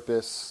intended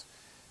purpose,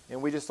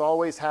 and we just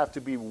always have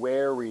to be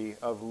wary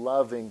of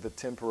loving the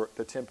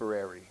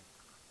temporary.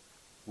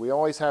 We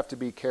always have to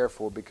be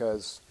careful,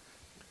 because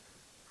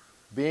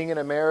being an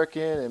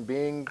American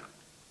and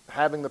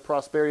having the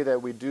prosperity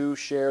that we do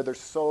share, there's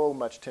so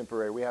much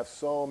temporary. We have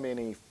so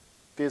many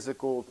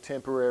physical,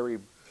 temporary,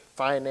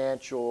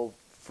 financial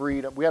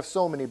freedom. We have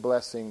so many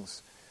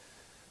blessings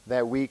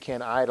that we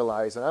can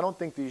idolize. And I don't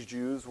think these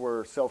Jews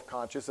were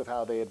self-conscious of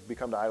how they had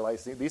become to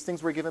idolize. These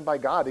things were given by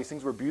God. These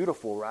things were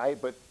beautiful, right?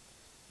 But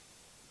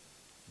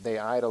they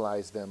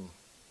idolized them.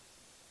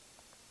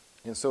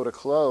 And so to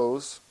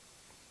close,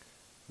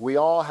 we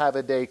all have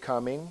a day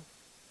coming,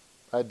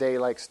 a day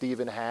like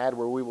Stephen had,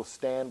 where we will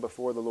stand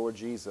before the Lord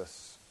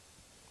Jesus.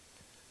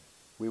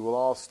 We will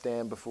all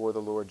stand before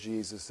the Lord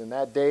Jesus. And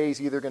that day is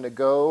either going to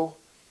go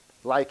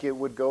like it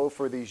would go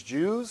for these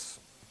Jews,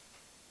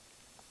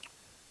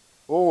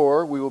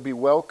 or we will be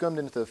welcomed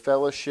into the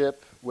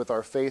fellowship with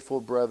our faithful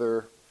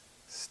brother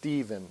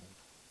Stephen.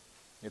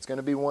 It's going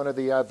to be one or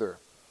the other.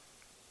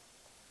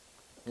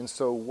 And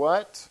so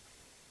what,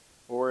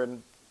 or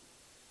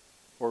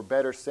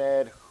better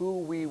said, who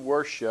we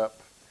worship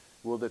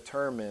will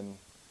determine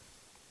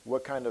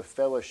what kind of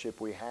fellowship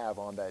we have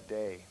on that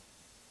day.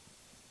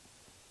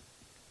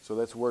 So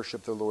let's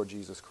worship the Lord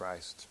Jesus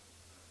Christ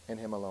and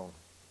Him alone.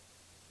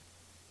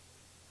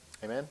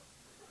 Amen?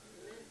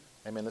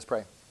 Amen. Let's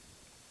pray.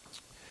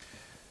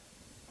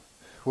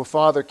 Well,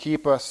 Father,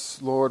 keep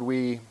us, Lord.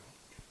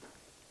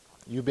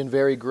 You've been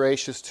very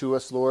gracious to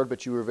us, Lord,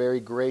 but you were very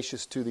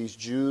gracious to these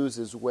Jews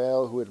as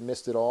well who had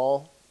missed it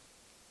all.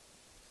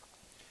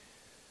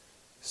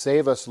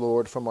 Save us,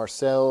 Lord, from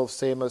ourselves.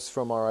 Save us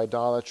from our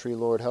idolatry,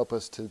 Lord. Help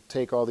us to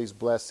take all these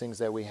blessings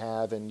that we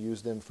have and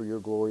use them for your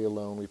glory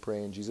alone, we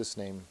pray in Jesus'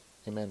 name.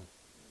 Amen.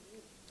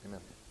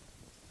 Amen.